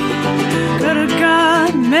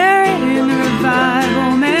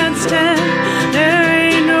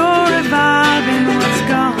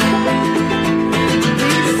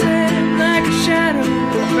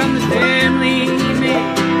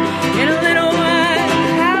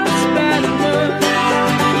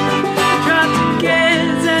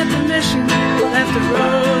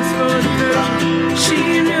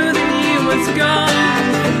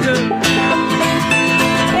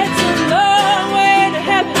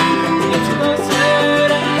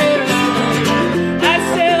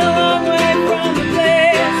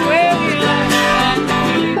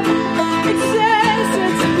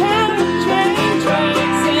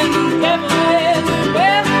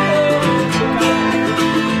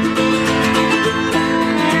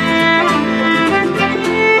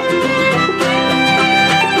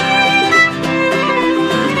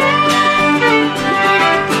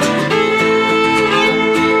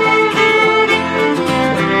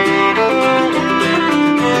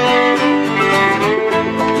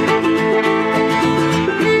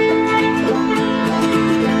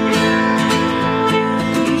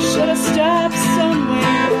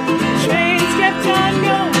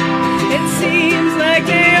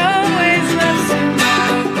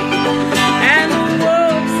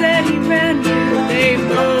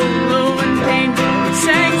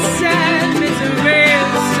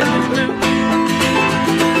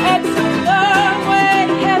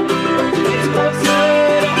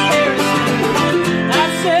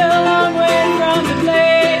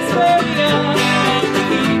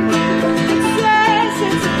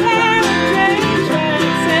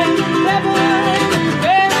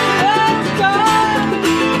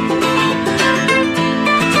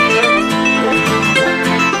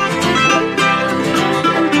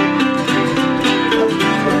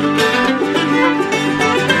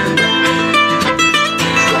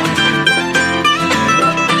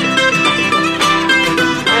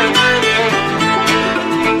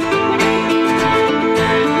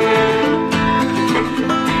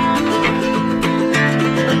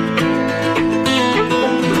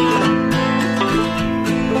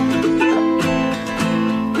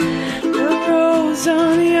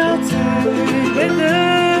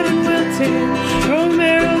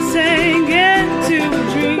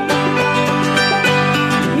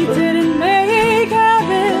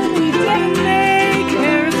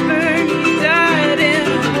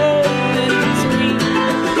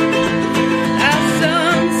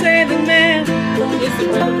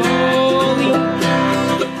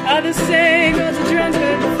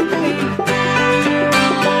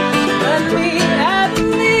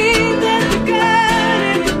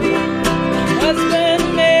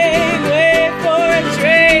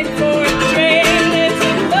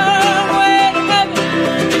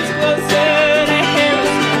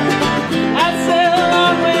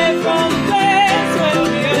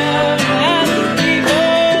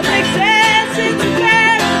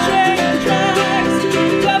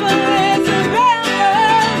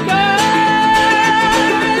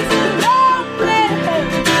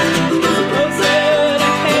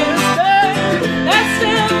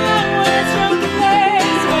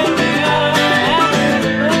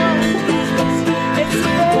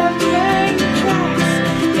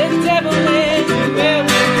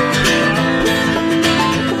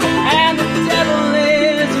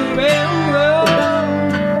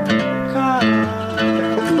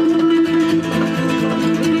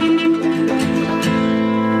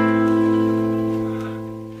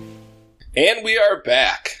are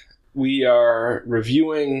back. We are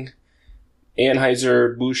reviewing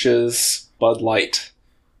Anheuser-Busch's Bud Light,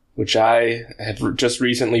 which I have just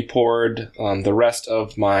recently poured the rest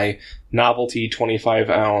of my novelty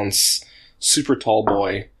 25-ounce super tall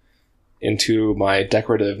boy into my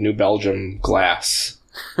decorative New Belgium glass.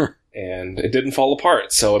 And it didn't fall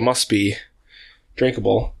apart, so it must be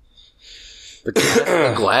drinkable.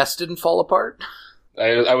 The glass didn't fall apart?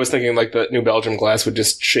 I was thinking like the New Belgium glass would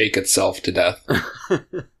just shake itself to death.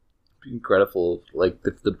 Incredible, like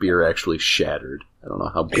if the beer actually shattered. I don't know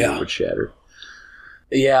how beer would shatter.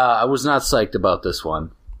 Yeah, I was not psyched about this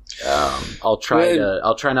one. I'll try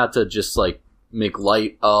not to just like make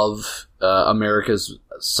light of America's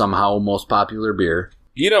somehow most popular beer.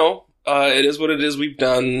 It is what it is. We've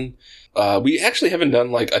done. We actually haven't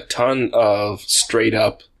done like a ton of straight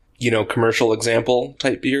up, commercial example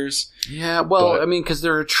type beers. Yeah, well, because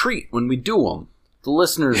they're a treat when we do them. The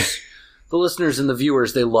listeners and the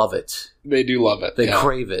viewers, they love it. They do love it. They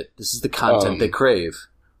crave it. This is the content they crave.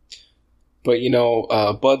 But,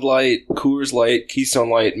 Bud Light, Coors Light, Keystone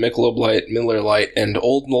Light, Michelob Light, Miller Light, and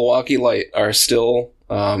Old Milwaukee Light are still,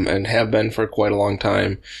 and have been for quite a long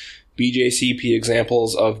time, BJCP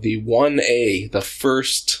examples of the 1A, the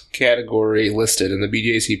first category listed in the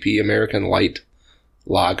BJCP American Light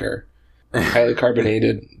Lager. Highly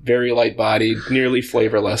carbonated, very light-bodied, nearly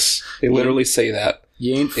flavorless. They literally say that.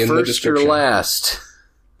 You ain't in the first or description. last.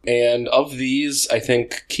 And of these, I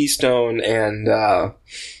think Keystone and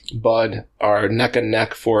Bud are neck and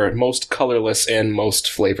neck for most colorless and most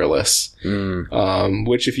flavorless.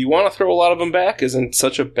 Which, if you want to throw a lot of them back, isn't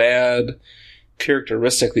such a bad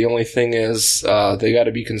characteristic. The only thing is they got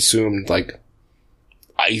to be consumed like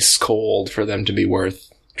ice cold for them to be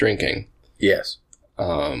worth drinking. Yes.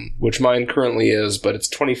 Which mine currently is, but it's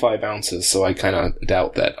 25 ounces, so I kind of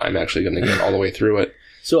doubt that I'm actually going to get all the way through it.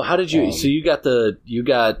 So how did you? So you got the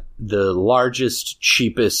largest,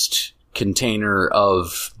 cheapest container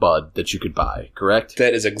of Bud that you could buy, correct?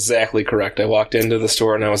 That is exactly correct. I walked into the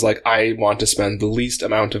store and I was like, I want to spend the least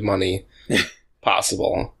amount of money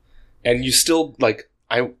possible, and you still like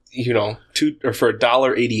for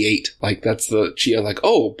 $1.88, like that's the cheap. I'm like,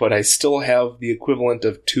 oh, but I still have the equivalent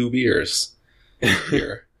of 2 beers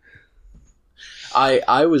here.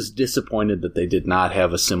 I was disappointed that they did not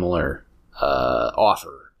have a similar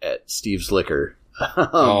offer at Steve's Liquor.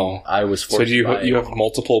 I was forced. So do you have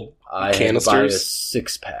multiple canisters? I had to buy a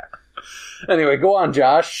 6-pack. Anyway, go on,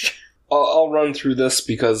 Josh. I'll run through this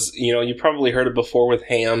because you probably heard it before with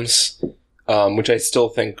Hamm's, which I still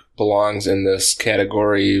think belongs in this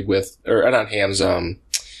category with, or not Hamm's. What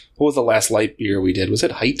was the last light beer we did? Was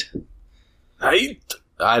it Height? Height?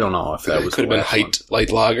 I don't know if that was. Could have been Height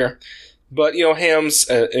Light Lager. But, Hamm's,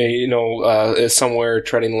 is somewhere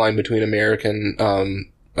treading the line between American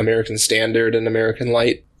Standard and American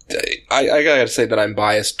Light. I gotta say that I'm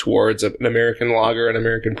biased towards an American Lager and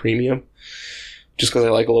American Premium, just because I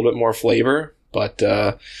like a little bit more flavor. But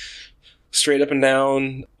straight up and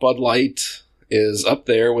down, Bud Light is up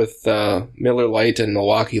there with Miller Lite and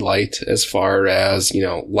Milwaukee Light as far as,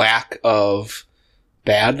 lack of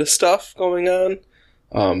bad stuff going on.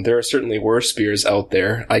 There are certainly worse beers out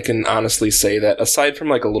there. I can honestly say that aside from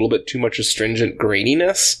like a little bit too much astringent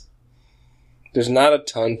graininess, there's not a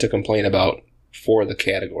ton to complain about for the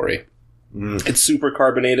category. It's super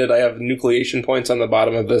carbonated. I have nucleation points on the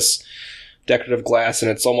bottom of this decorative glass,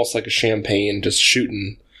 and it's almost like a champagne just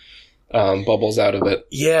shooting bubbles out of it.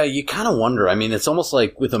 Yeah, you kind of wonder. It's almost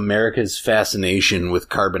like with America's fascination with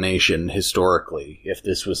carbonation historically, if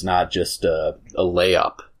this was not just a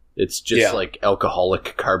layup. It's just like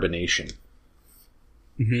alcoholic carbonation.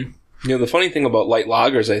 Mm-hmm. The funny thing about light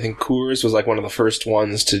lagers, I think Coors was like one of the first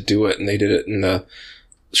ones to do it, and they did it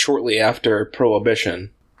shortly after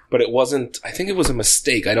Prohibition. But it wasn't. I think it was a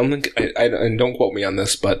mistake. I don't think. And don't quote me on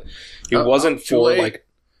this, but it wasn't for like.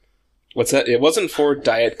 What's that? It wasn't for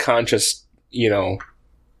diet conscious,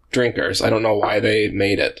 drinkers. I don't know why they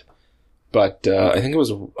made it, but I think it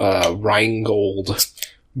was Rheingold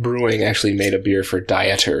Brewing actually made a beer for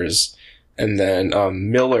dieters, and then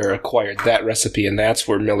Miller acquired that recipe, and that's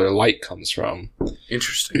where Miller Lite comes from.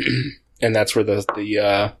 Interesting. And that's where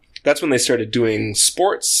that's when they started doing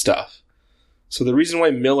sports stuff. So the reason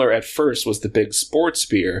why Miller at first was the big sports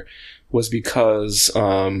beer was because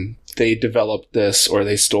they developed this, or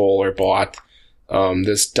they stole or bought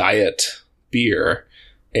this diet beer,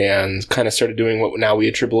 and kind of started doing what now we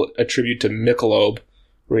attribute to Michelob.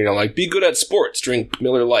 Where, like, be good at sports, drink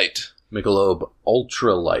Miller Lite. Michelob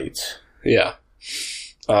Ultra Light. Yeah.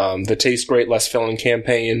 The Taste Great, Less Filling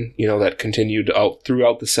campaign, that continued out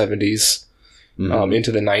throughout the 70s,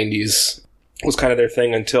 into the 90s, was kind of their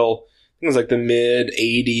thing until it was like the mid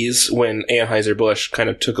 80s when Anheuser-Busch kind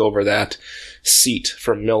of took over that seat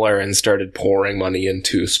from Miller and started pouring money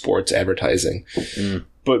into sports advertising.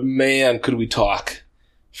 But man, could we talk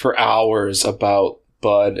for hours about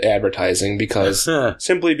Bud advertising, because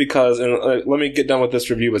simply because, and let me get done with this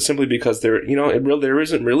review, but simply because there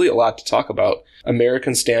isn't really a lot to talk about.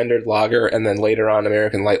 American Standard Lager and then later on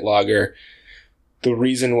American Light Lager, the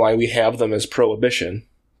reason why we have them is Prohibition,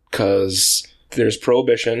 because there's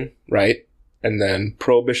Prohibition, right? And then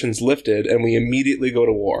Prohibition's lifted and we immediately go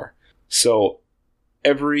to war. So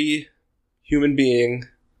every human being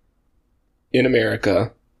in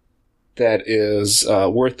America that is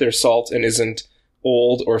worth their salt and isn't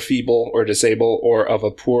old or feeble or disabled or of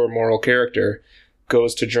a poor moral character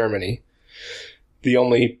goes to Germany. The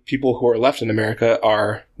only people who are left in America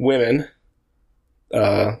are women,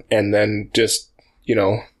 and then just,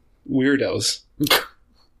 weirdos.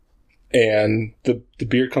 And the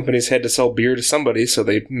beer companies had to sell beer to somebody, so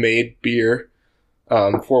they made beer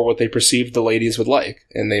for what they perceived the ladies would like.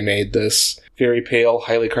 And they made this very pale,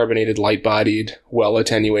 highly carbonated, light-bodied,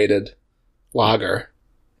 well-attenuated lager.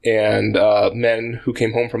 And men who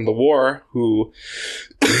came home from the war who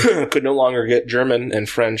could no longer get German and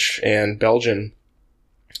French and Belgian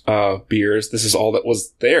beers, this is all that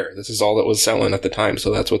was there. This is all that was selling at the time.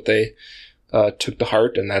 So that's what they took to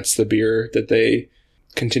heart, and that's the beer that they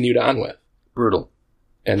continued on with. Brutal.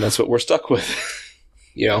 And that's what we're stuck with.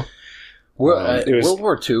 World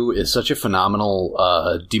War II is such a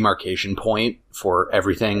phenomenal demarcation point for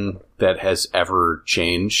everything that has ever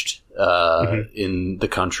changed in the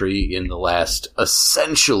country in the last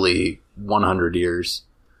essentially 100 years.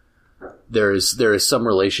 There is some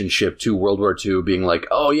relationship to World War II being like,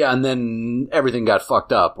 oh yeah, and then everything got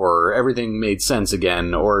fucked up, or everything made sense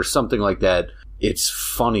again, or something like that. It's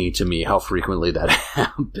funny to me how frequently that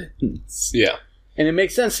happens. Yeah. And it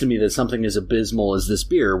makes sense to me that something as abysmal as this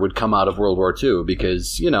beer would come out of World War II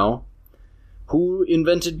because, who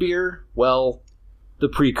invented beer? Well,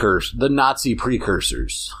 the Nazi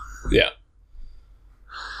precursors. Yeah.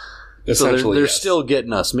 So they're yes. still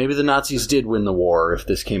getting us. Maybe the Nazis did win the war if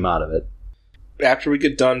this came out of it. After we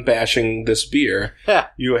get done bashing this beer,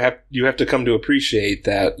 you have to come to appreciate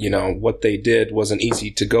that, what they did wasn't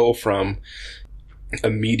easy to go from a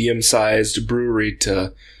medium-sized brewery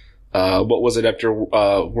to what was it after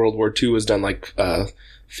World War II was done, like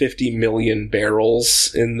 50 million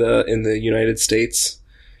barrels in the United States.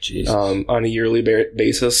 On a yearly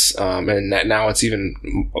basis, and now it's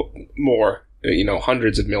even more,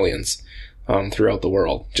 hundreds of millions throughout the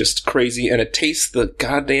world. Just crazy, and it tastes the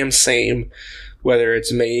goddamn same, whether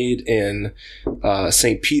it's made in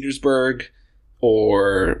St. Petersburg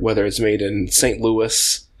or whether it's made in St.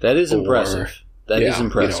 Louis. That is impressive. That is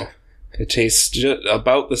impressive. It tastes just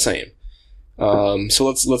about the same. So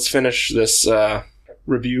let's finish this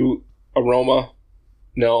review. Aroma,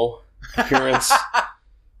 no. Appearance.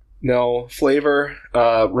 No. Flavor,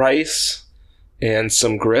 rice and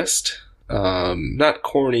some grist. Not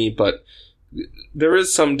corny, but there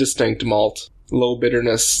is some distinct malt. Low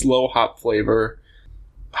bitterness, low hop flavor,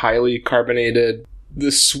 highly carbonated.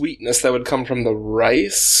 The sweetness that would come from the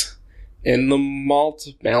rice and the malt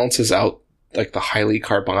balances out like the highly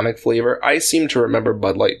carbonic flavor. I seem to remember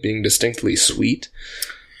Bud Light being distinctly sweet,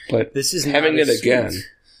 but this is having it again.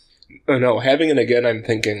 Having it again, I'm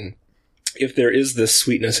thinking, if there is this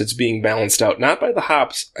sweetness, it's being balanced out, not by the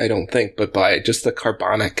hops, I don't think, but by just the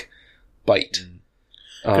carbonic bite.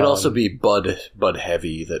 Could also be Bud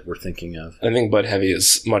Heavy that we're thinking of. I think Bud Heavy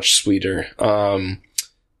is much sweeter.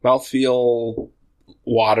 Mouthfeel,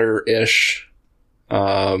 water-ish.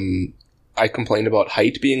 I complained about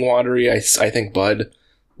height being watery. I think Bud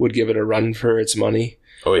would give it a run for its money.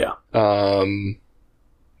 Oh, yeah.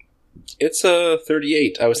 It's a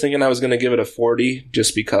 38. I was thinking I was going to give it a 40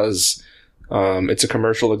 just because it's a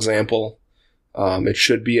commercial example. It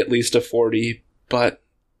should be at least a 40, but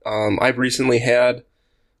I've recently had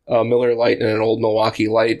a Miller Lite and an Old Milwaukee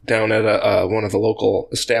Light down at one of the local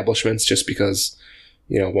establishments just because,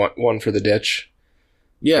 one for the ditch.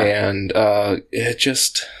 Yeah. And it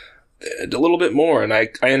just a little bit more. And I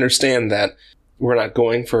understand that we're not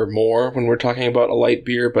going for more when we're talking about a light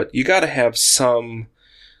beer, but you got to have some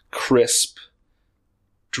crisp,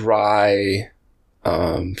 dry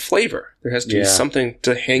flavor. There has to be something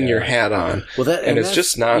to hang your hat on. Well, and it's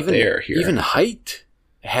just not there here. Even Height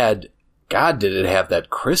had, God, did it have that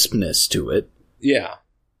crispness to it? Yeah.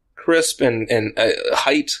 Crisp and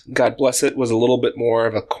Height, God bless it, was a little bit more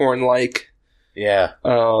of a corn-like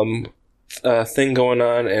thing going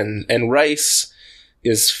on. And rice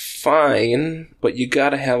is fine, but you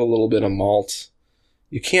gotta have a little bit of malt.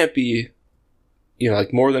 You can't be,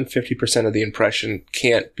 like more than 50% of the impression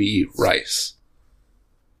can't be rice.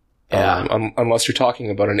 Yeah. Unless you're talking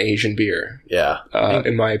about an Asian beer, Yeah.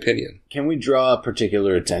 in my opinion. Can we draw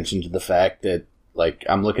particular attention to the fact that, like,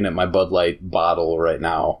 I'm looking at my Bud Light bottle right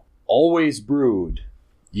now, always brewed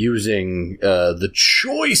using the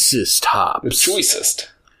choicest hops. The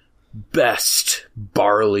choicest. Best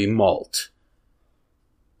barley malt.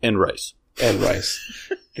 And rice. And rice.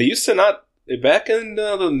 They used to not, back in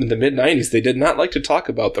the mid-90s, they did not like to talk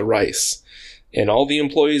about the rice. And all the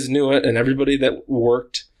employees knew it, and everybody that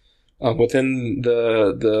worked within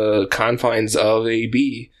the confines of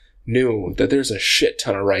AB knew that there's a shit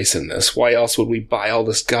ton of rice in this. Why else would we buy all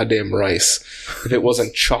this goddamn rice if it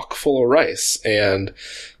wasn't chock full of rice? And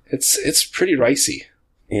it's pretty ricey.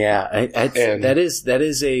 Yeah, that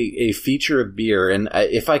is a feature of beer, and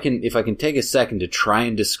if I can take a second to try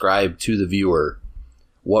and describe to the viewer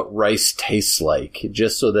what rice tastes like,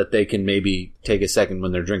 just so that they can maybe take a second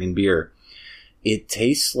when they're drinking beer, it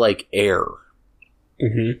tastes like air.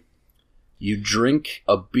 Mm-hmm. You drink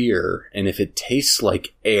a beer, and if it tastes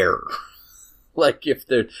like air, like if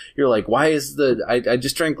you're like, why is I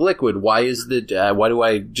just drank liquid? Why do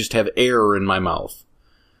I just have air in my mouth?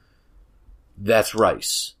 That's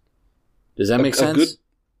rice. Does that make sense?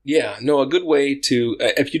 A good way to,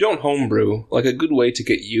 if you don't homebrew, like a good way to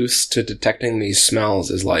get used to detecting these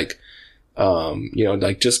smells is like,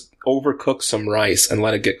 like just overcook some rice and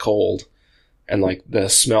let it get cold. And like the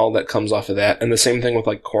smell that comes off of that. And the same thing with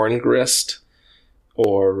like corn grist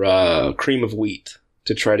or cream of wheat,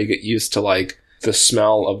 to try to get used to like the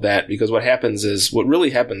smell of that. Because what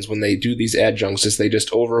really happens when they do these adjuncts is they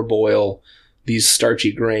just overboil these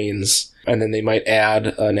starchy grains, and then they might add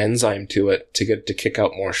an enzyme to it to get it to kick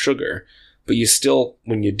out more sugar. But you still,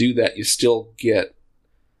 when you do that, you still get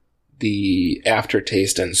the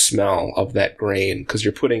aftertaste and smell of that grain, because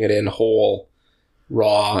you're putting it in whole,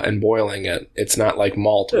 raw, and boiling it. It's not like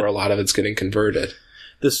malt where a lot of it's getting converted.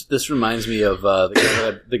 This reminds me of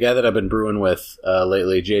the guy that I've been brewing with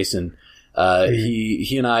lately, Jason.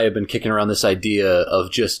 He and I have been kicking around this idea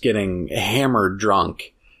of just getting hammered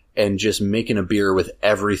drunk and just making a beer with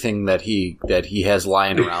everything that he has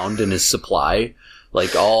lying around in his supply,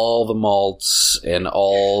 like all the malts and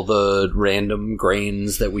all the random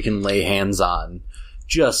grains that we can lay hands on.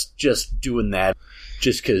 Just doing that,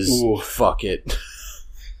 just because fuck it.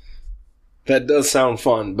 That does sound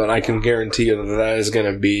fun, but I can guarantee you that is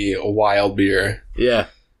going to be a wild beer. Yeah.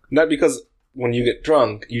 Not because when you get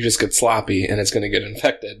drunk, you just get sloppy and it's going to get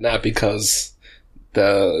infected. Not because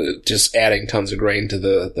just adding tons of grain to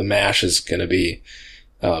the mash is going to be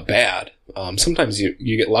bad. Sometimes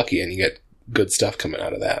you get lucky and you get good stuff coming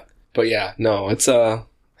out of that. But yeah, no, it's a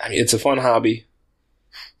fun hobby.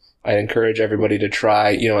 I encourage everybody to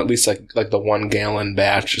try, at least like the 1 gallon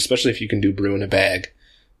batch, especially if you can do brew in a bag.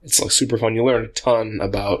 It's like super fun. You learn a ton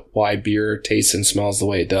about why beer tastes and smells the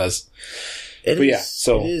way it does. It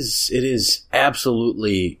is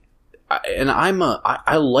absolutely. And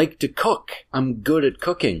I like to cook. I'm good at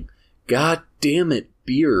cooking. God damn it,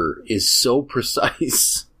 beer is so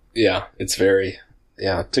precise. Yeah, it's very,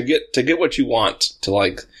 to get what you want, to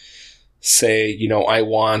like say, I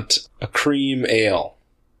want a cream ale,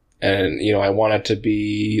 and I want it to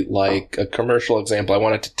be like a commercial example. I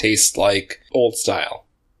want it to taste like Old Style.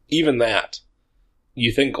 Even that,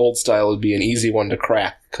 you think Old Style would be an easy one to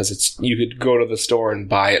crack, because you could go to the store and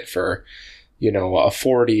buy it for, a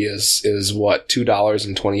 40 is what,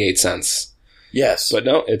 $2.28. Yes. But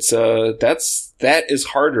no, it's that is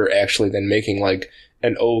harder actually than making like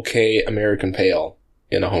an okay American Pale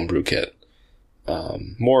in a homebrew kit.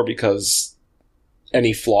 More because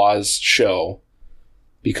any flaws show,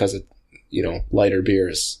 because it, lighter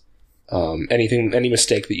beers. Any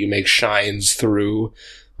mistake that you make shines through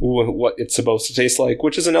what it's supposed to taste like,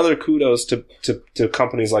 which is another kudos to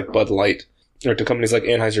companies like Bud Light, or to companies like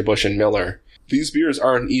Anheuser-Busch and Miller. These beers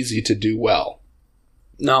aren't easy to do well.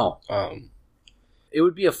 No. It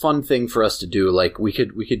would be a fun thing for us to do. Like we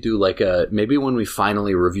could do like maybe when we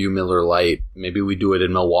finally review Miller Lite, maybe we do it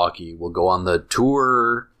in Milwaukee. We'll go on the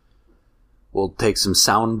tour. We'll take some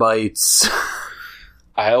sound bites.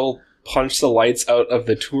 I'll punch the lights out of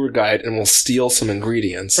the tour guide and we'll steal some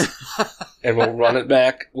ingredients. And we'll run it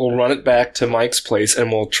back to Mike's place,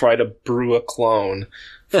 and we'll try to brew a clone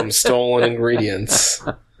from stolen ingredients.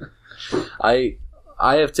 I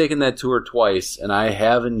have taken that tour twice, and I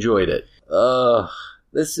have enjoyed it.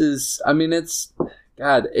 This is an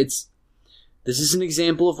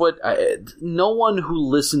example of what no one who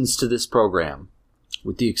listens to this program,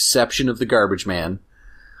 with the exception of the Garbage Man,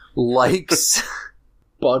 likes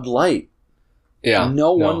Bud Light. Yeah,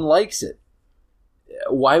 no one likes it.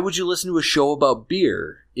 why would you listen to a show about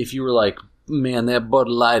beer if you were like, man, that Bud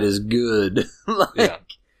Light is good? Like, Yeah.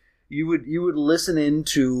 you would listen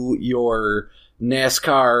into your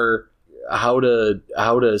NASCAR how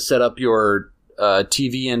to set up your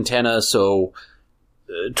TV antenna so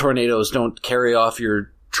tornadoes don't carry off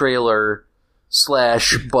your trailer /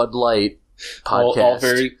 Bud Light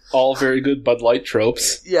podcast. all very good Bud Light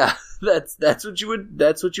tropes. Yeah, that's what you would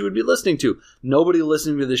be listening to. Nobody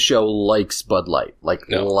listening to this show likes Bud Light.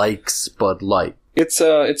 Likes Bud Light. It's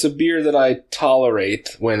a beer that I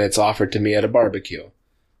tolerate when it's offered to me at a barbecue.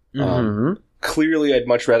 Clearly, I'd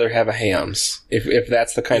much rather have a Hamm's if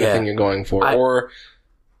that's the kind of thing you're going for, or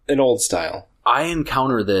an old style. I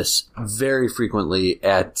encounter this very frequently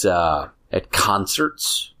at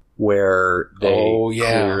concerts where they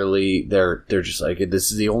clearly they're just like,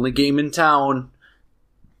 this is the only game in town.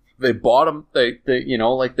 They bought them. They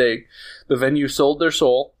the venue sold their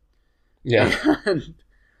soul. Yeah, and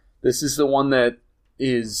this is the one that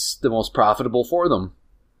is the most profitable for them.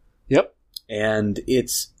 Yep. And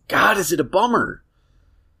is it a bummer?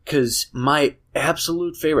 Because my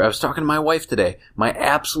absolute favorite, I was talking to my wife today, my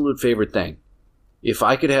absolute favorite thing, if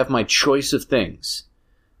I could have my choice of things,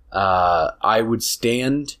 I would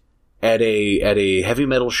stand at a heavy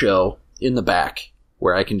metal show in the back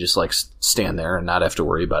where I can just like stand there and not have to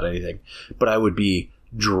worry about anything. But I would be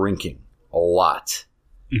drinking a lot.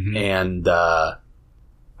 Mm-hmm. And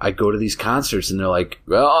I go to these concerts and they're like,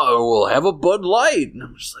 oh, we'll have a Bud Light. And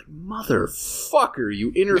I'm just like, motherfucker,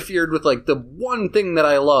 you interfered with like the one thing that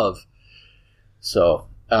I love. So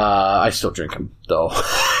I still drink them though.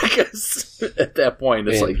 Because at that point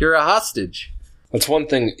it's like, you're a hostage. That's one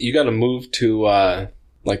thing. You got to move to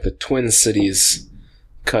like the Twin Cities,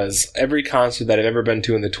 because every concert that I've ever been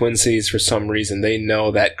to in the Twin Cities, for some reason, they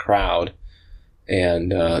know that crowd.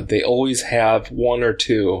 And they always have one or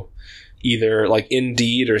two, either like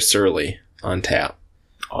Indeed or Surly on tap.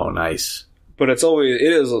 Oh, nice. But it's always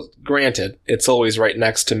right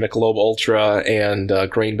next to Michelob Ultra and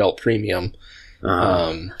Grainbelt Premium.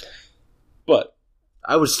 But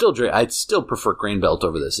I would still drink. I'd still prefer Grainbelt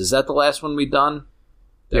over this. Is that the last one we've done?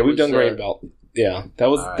 We've done Grainbelt. Yeah, that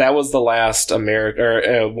was the last America or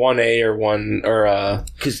 1A or 1A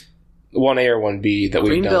or 1B that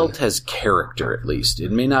we've done. Grainbelt has character, at least.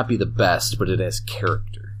 It may not be the best, but it has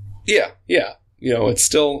character. Yeah. It's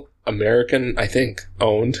still American, I think,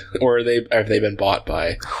 owned, or have they been bought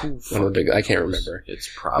by one of the big? I can't remember. It's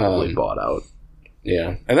probably bought out.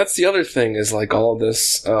 Yeah, and that's the other thing is like all of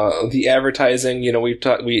this, the advertising.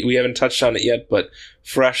 We haven't touched on it yet, but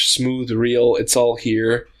fresh, smooth, real. It's all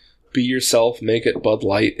here. Be yourself. Make it Bud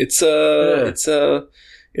Light. It's a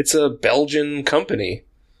Belgian company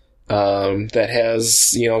that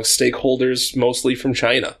has stakeholders mostly from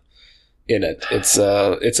China in it.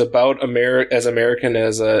 It's about as American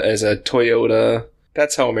as a Toyota.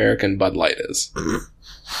 That's how American Bud Light is.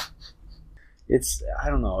 I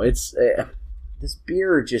don't know. This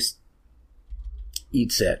beer just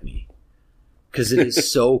eats at me because it is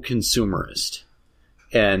so consumerist.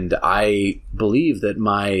 And I believe that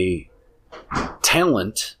my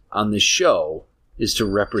talent on this show is to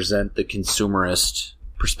represent the consumerist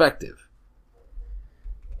perspective.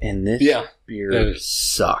 And this beer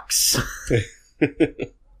sucks.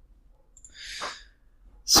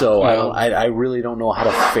 So I really don't know how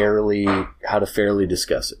to fairly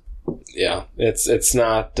discuss it. Yeah, it's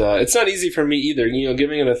not easy for me either.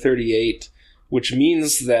 Giving it a 38, which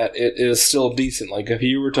means that it is still decent. Like if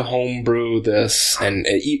you were to homebrew this, and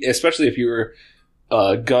especially if you were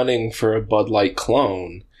gunning for a Bud Light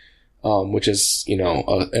clone, which is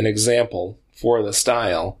an example for the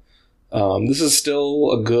style, this is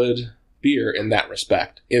still a good beer in that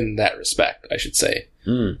respect. I should say,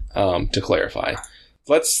 to clarify.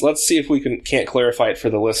 Let's see if we can't clarify it for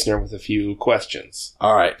the listener with a few questions.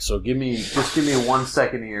 All right, so give me 1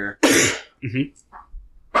 second here. Mm-hmm.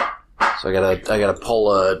 So I gotta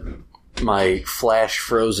pull my flash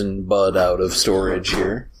frozen Bud out of storage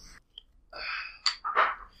here.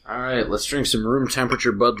 All right, let's drink some room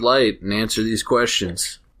temperature Bud Light and answer these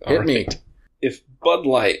questions. Hit me. If Bud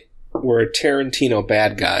Light were a Tarantino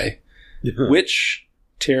bad guy, which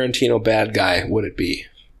Tarantino bad guy would it be?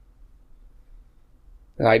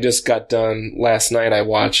 I just got done last night. I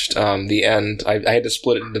watched the end. I had to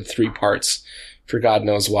split it into 3 parts for God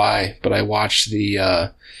knows why, but I watched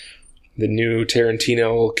the new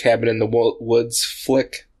Tarantino Cabin in the Woods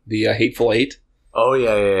flick, the Hateful Eight. Oh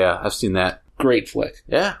yeah. I've seen that. Great flick.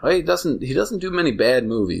 Yeah, well, he doesn't do many bad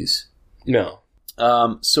movies. No.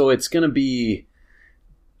 So it's gonna be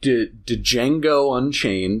Django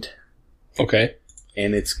Unchained. Okay.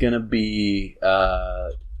 And it's gonna be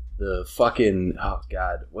the the fucking, oh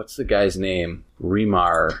god, what's the guy's name?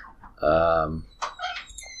 Remar.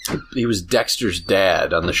 He was Dexter's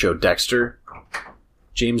dad on the show Dexter.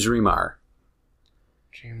 James Remar.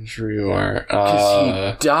 James Remar. Because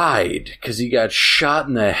he died because he got shot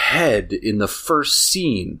in the head in the first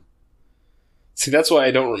scene. See, that's why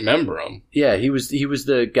I don't remember him. Yeah, he was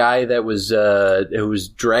the guy that was who was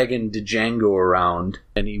dragging Django around,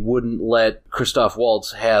 and he wouldn't let Christoph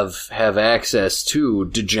Waltz have access to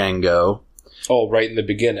Django. Oh, right in the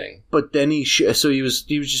beginning. But then he was just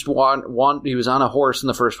he was on a horse in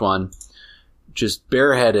the first one, just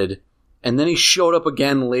bareheaded, and then he showed up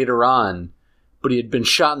again later on, but he had been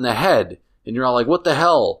shot in the head, and you're all like, what the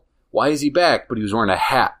hell? Why is he back? But he was wearing a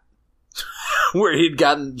hat where he'd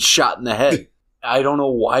gotten shot in the head. I don't know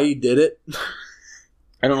why he did it.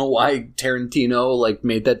 I don't know why Tarantino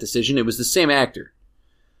made that decision. It was the same actor.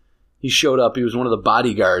 He showed up. He was one of the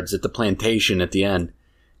bodyguards at the plantation at the end.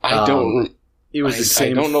 It was the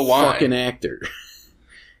same I don't know why. fucking actor.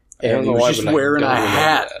 I don't And know he was why, just but I wearing don't a remember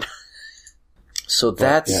hat. that. So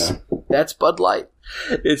that's Bud Light.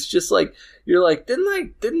 It's just like you're like,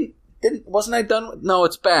 wasn't I done with? No,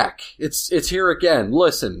 it's back. It's here again.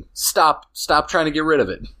 Listen, stop trying to get rid of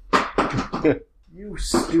it. You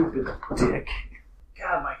stupid dick.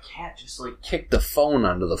 God, my cat just kicked the phone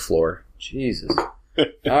onto the floor. Jesus. All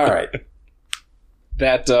right.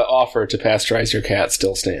 That offer to pasteurize your cat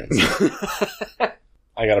still stands.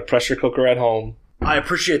 I got a pressure cooker at home. I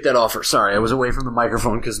appreciate that offer. Sorry, I was away from the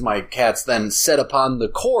microphone because my cats then set upon the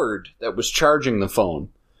cord that was charging the phone.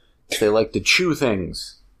 They like to chew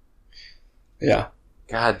things. Yeah.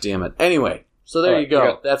 God damn it. Anyway, so there you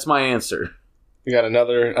go. That's my answer. I got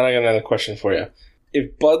another question for you.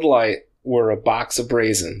 If Bud Light were a box of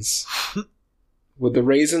raisins, would the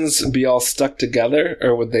raisins be all stuck together,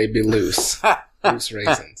 or would they be loose? Loose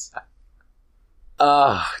raisins.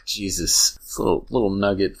 Jesus. It's a little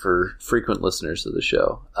nugget for frequent listeners of the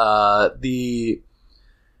show.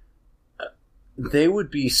 They would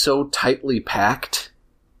be so tightly packed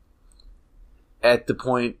at the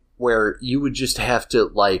point where you would just have to,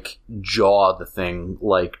 jaw the thing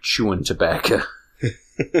like chewing tobacco.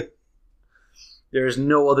 There's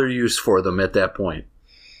no other use for them at that point.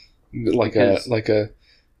 Like a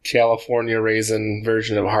California raisin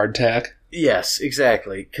version of hardtack? Yes,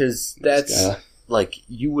 exactly. Because that's,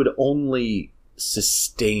 you would only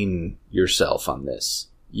sustain yourself on this.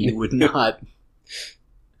 You would not...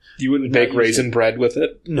 You wouldn't bake raisin bread with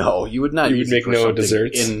it? No, you would not. You would make no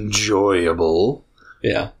desserts? Enjoyable.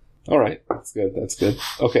 Yeah. All right, that's good.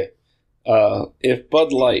 Okay. If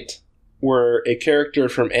Bud Light were a character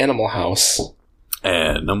from Animal House,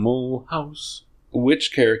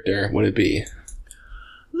 which character would it be?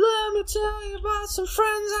 Let me tell you about some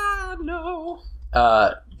friends I know.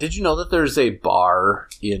 Did you know that there's a bar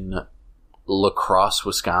in La Crosse,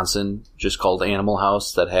 Wisconsin, just called Animal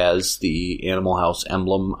House that has the Animal House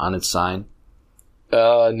emblem on its sign?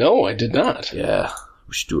 No, I did not. Yeah,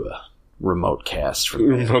 we should do a remote cast from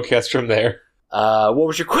there. Remote cast from there. What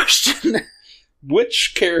was your question?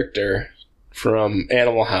 Which character from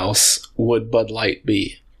Animal House would Bud Light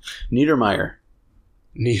be? Niedermeyer.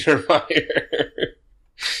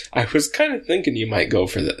 I was kind of thinking you might go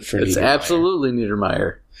for that. It's Niedermeyer. absolutely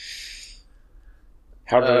Niedermeyer.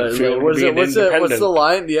 How does it feel to be an what's independent? the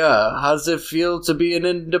line? Yeah. How does it feel to be an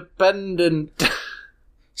independent?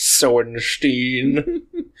 Sorenstein.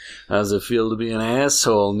 How does it feel to be an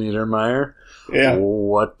asshole, Niedermeyer? Yeah.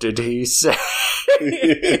 What did he say?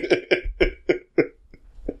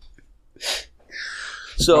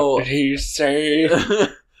 So, what did he say?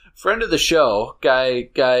 friend of the show, guy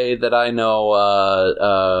that I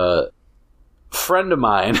know, friend of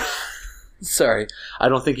mine. Sorry, I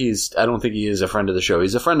don't think he is a friend of the show.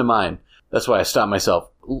 He's a friend of mine. That's why I stopped myself.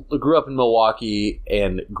 Grew up in Milwaukee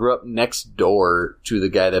and grew up next door to the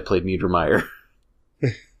guy that played Niedermeyer.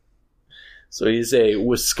 So he's a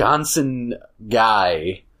Wisconsin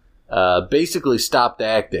guy. Basically stopped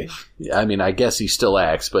acting. I mean, I guess he still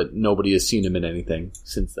acts, but nobody has seen him in anything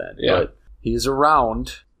since then. Yeah. But he's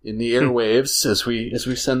around in the airwaves as we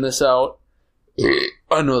send this out.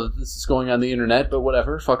 I know that this is going on the internet, but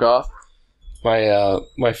whatever. Fuck off. Let's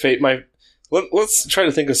try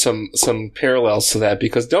to think of some parallels to that,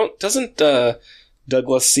 because doesn't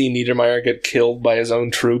Douglas C. Niedermeyer get killed by his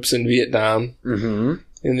own troops in Vietnam? Mm-hmm.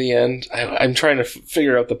 In the end, I'm trying to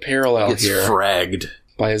figure out the parallel Gets here. fragged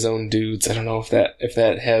By his own dudes. I don't know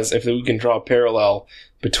if we can draw a parallel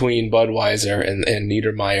between Budweiser and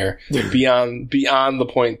Niedermeyer beyond the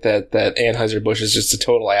point that Anheuser-Busch is just a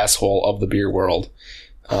total asshole of the beer world.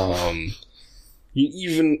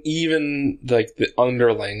 Even like the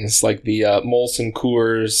underlings, like the Molson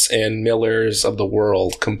Coors and Millers of the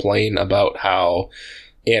world, complain about how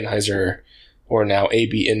Anheuser, or now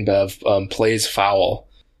AB InBev, plays foul.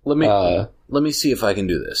 Let me see if I can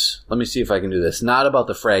do this. Not about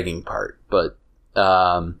the fragging part, but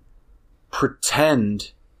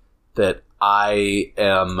pretend that I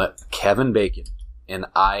am Kevin Bacon and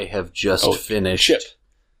I have just finished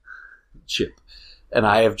Chip. And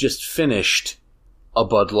I have just finished a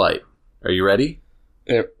Bud Light. Are you ready?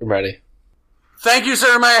 Yeah, I'm ready. Thank you,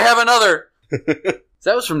 sir. May I have another?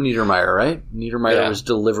 That was from Niedermeyer, right? Niedermeyer was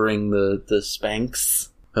delivering the Spanx.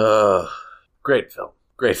 Great film.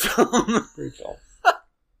 Great film.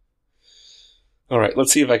 All right,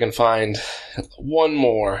 let's see if I can find one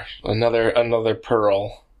more. Another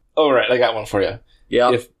pearl. All right, I got one for you.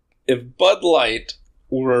 Yeah. If Bud Light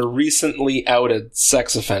were a recently outed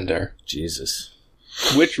sex offender, Jesus.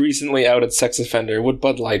 Which recently outed sex offender would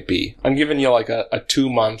Bud Light be? I'm giving you like a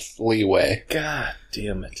 2-month leeway. God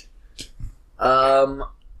damn it.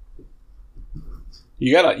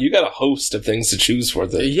 You got a host of things to choose for.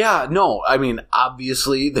 Yeah, no, I mean,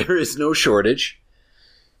 obviously there is no shortage.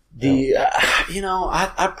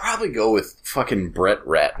 I'd probably go with fucking Brett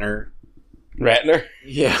Ratner. Ratner?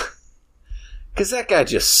 Yeah. Because that guy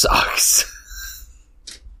just sucks.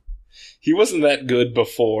 He wasn't that good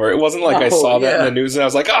before. It wasn't like I saw that in the news and I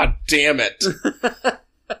was like, oh, damn it.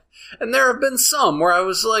 And there have been some where I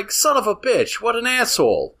was like, son of a bitch, what an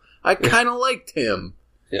asshole. I kind of liked him.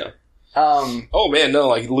 Yeah. Oh, man, no,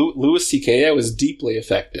 like, Louis C.K., I was deeply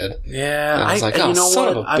affected. Yeah. And I was like, oh, son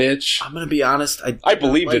of a bitch. I'm going to be honest. I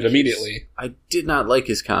believed it immediately. I did not like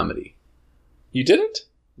his comedy. You didn't?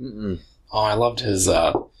 Mm-mm. Oh, I loved his,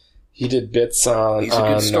 he did bits on... He's a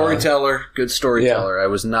good storyteller. Good storyteller. Yeah. I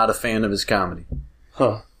was not a fan of his comedy.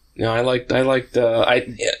 Huh. No, I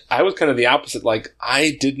was kind of the opposite. Like,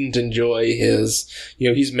 I didn't enjoy his,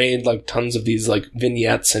 he's made like tons of these like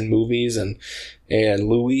vignettes and movies, and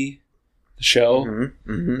Louis, the show,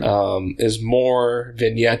 is more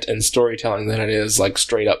vignette and storytelling than it is like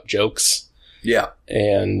straight up jokes. Yeah.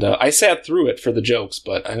 And I sat through it for the jokes,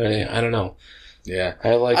 but I don't know. Yeah.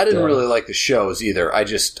 I didn't really like the shows either.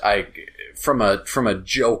 From a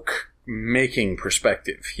joke making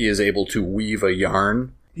perspective, he is able to weave a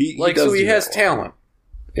yarn. He has talent.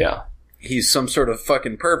 Yeah. He's some sort of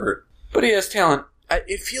fucking pervert. But he has talent.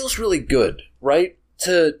 It feels really good, right?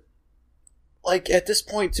 To, like, at this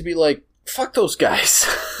point, to be like, fuck those guys.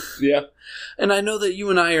 Yeah. And I know that you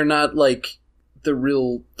and I are not, like, the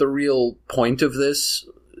real point of this,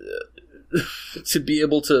 to be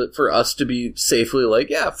able to, for us to be safely like,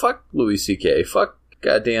 yeah, fuck Louis C.K., fuck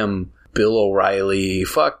goddamn Bill O'Reilly,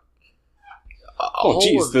 fuck. Oh,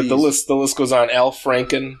 jeez, the list goes on. Al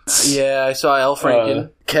Franken. Yeah, I saw Al Franken.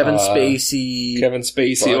 Kevin Spacey.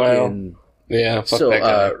 Well, yeah, fuck that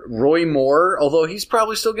guy. Roy Moore, although he's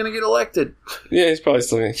probably still going to get elected. Yeah,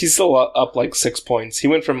 he's still up like 6 points. He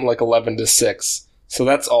went from like 11 to 6. So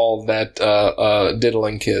that's all that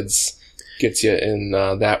diddling kids gets you in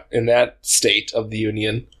that state of the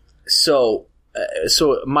union. So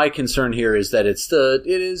my concern here is that it's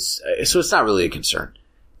not really a concern.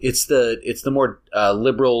 It's the more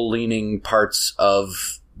liberal leaning parts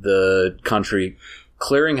of the country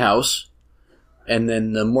clearing house, and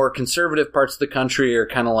then the more conservative parts of the country are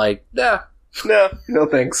kind of like, no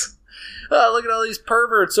thanks. Look at all these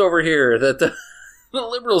perverts over here that the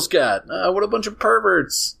liberals got. What a bunch of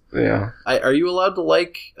perverts. Yeah. Are you allowed to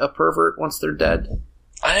like a pervert once they're dead?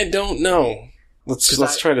 I don't know.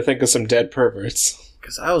 Let's try to think of some dead perverts.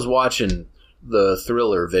 Because I was watching the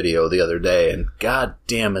Thriller video the other day, and god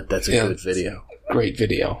damn it, that's a good video. Great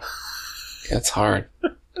video. That's hard.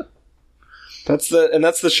 That's the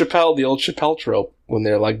old Chappelle trope when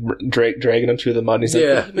they're like dragging him through the mud. And he's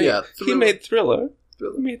he made Thriller.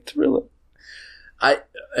 He made Thriller.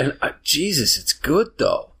 Jesus, it's good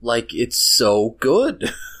though. Like, it's so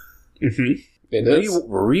good. Mm-hmm. It is.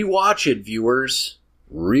 Rewatch it, viewers.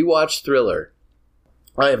 Rewatch Thriller.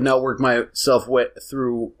 I have now worked myself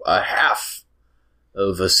through a half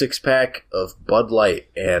of a 6-pack of Bud Light,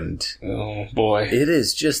 and oh boy, it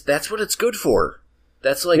is just, that's what it's good for.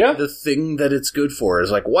 That's like the thing that it's good for. Is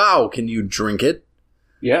like, wow, can you drink it?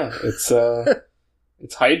 Yeah, it's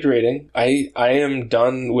it's hydrating. I am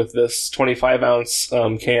done with this 25-ounce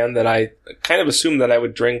can that I kind of assumed that I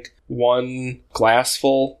would drink one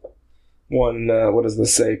glassful, what does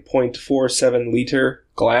this say, 0.47 liter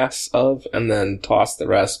glass of, and then toss the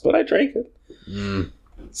rest. But I drank it.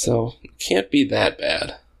 So, it can't be that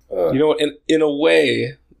bad. In a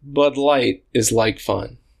way, Bud Light is like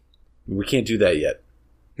fun. We can't do that yet.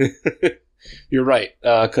 You're right,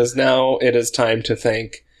 because now it is time to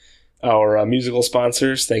thank our musical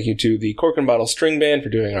sponsors. Thank you to the Cork and Bottle String Band for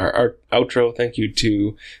doing our outro. Thank you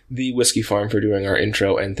to the Whiskey Farm for doing our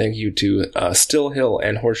intro. And thank you to Still Hill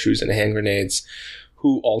and Horseshoes and Hand Grenades,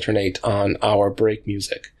 who alternate on our break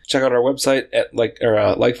music. Check out our website at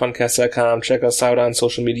likefuncast.com. Check us out on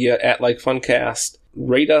social media at likefuncast.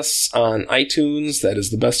 Rate us on iTunes. That is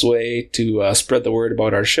the best way to spread the word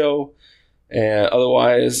about our show. And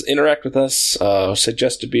otherwise, interact with us,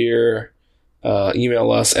 suggest a beer,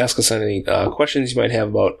 email us, ask us any questions you might have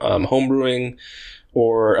about homebrewing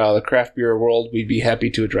or the craft beer world. We'd be happy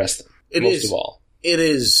to address them. Most of all. It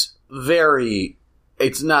is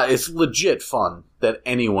it's legit fun that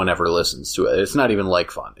anyone ever listens to it. It's not even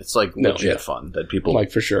like fun. It's like legit fun that people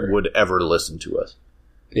like for sure would ever listen to us.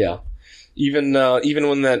 Yeah. Even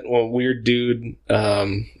when that weird dude,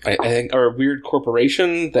 I think, or a weird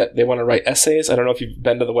corporation that they want to write essays. I don't know if you've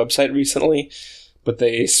been to the website recently, but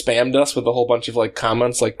they spammed us with a whole bunch of like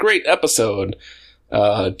comments like, great episode.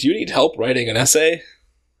 Do you need help writing an essay?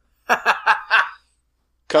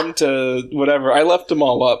 Come to whatever. I left them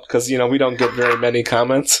all up because, we don't get very many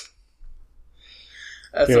comments.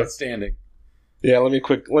 That's outstanding. Yeah, let me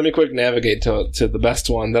quick navigate to the best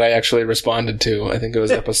one that I actually responded to. I think it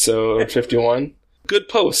was episode 51. Good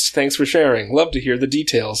post. Thanks for sharing. Love to hear the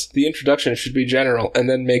details. The introduction should be general, and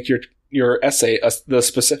then make your essay the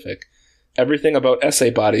specific. Everything about essay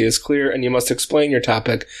body is clear, and you must explain your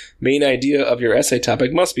topic. Main idea of your essay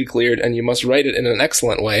topic must be cleared, and you must write it in an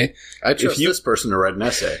excellent way. I trust this person to write an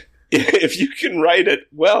essay. If you can write it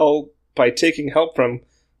well by taking help from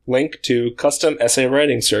link to custom essay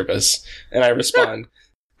writing service. And I respond,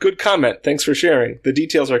 good comment. Thanks for sharing. The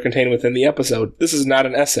details are contained within the episode. This is not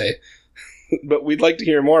an essay, but we'd like to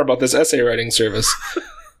hear more about this essay writing service.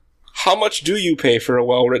 How much do you pay for a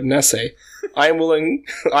well-written essay? I am willing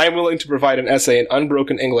to provide an essay in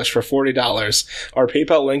unbroken English for $40. Our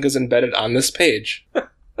PayPal link is embedded on this page.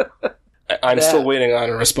 I'm still waiting on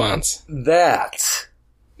a response. That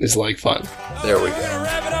is like fun. There we We're go. gonna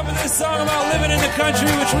wrap it up with this song about living in the country,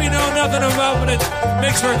 which we know nothing about, but it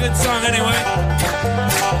makes for a good song anyway.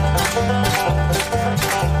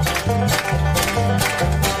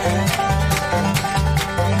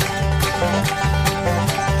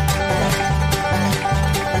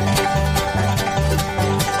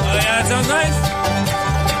 Oh yeah, that sounds nice.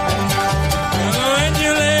 When you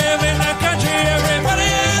live in the country, everybody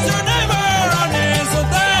is your neighbor on this little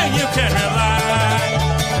thing you can rely.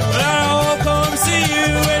 But I'll come see you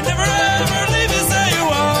and never ever leave you. Say you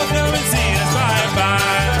all come and see us. Bye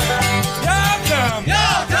bye. Y'all come.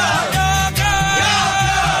 Y'all come. Y'all come. Y'all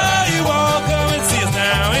come. You all come and see us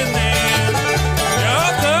now and then.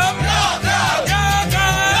 Y'all come. Y'all come. Y'all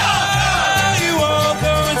come. You all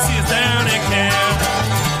come and see us down in camp.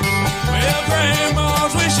 Well,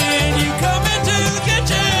 Grandma's wishing you come into the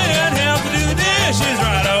kitchen and help to do the dishes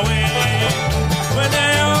right away. When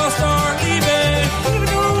they all start leaving, even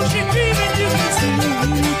though she's grieving, you can see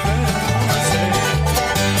Grandma say,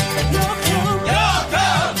 y'all come, y'all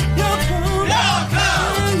come, y'all come, y'all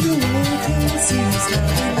come. You all come and see us now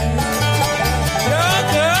and then.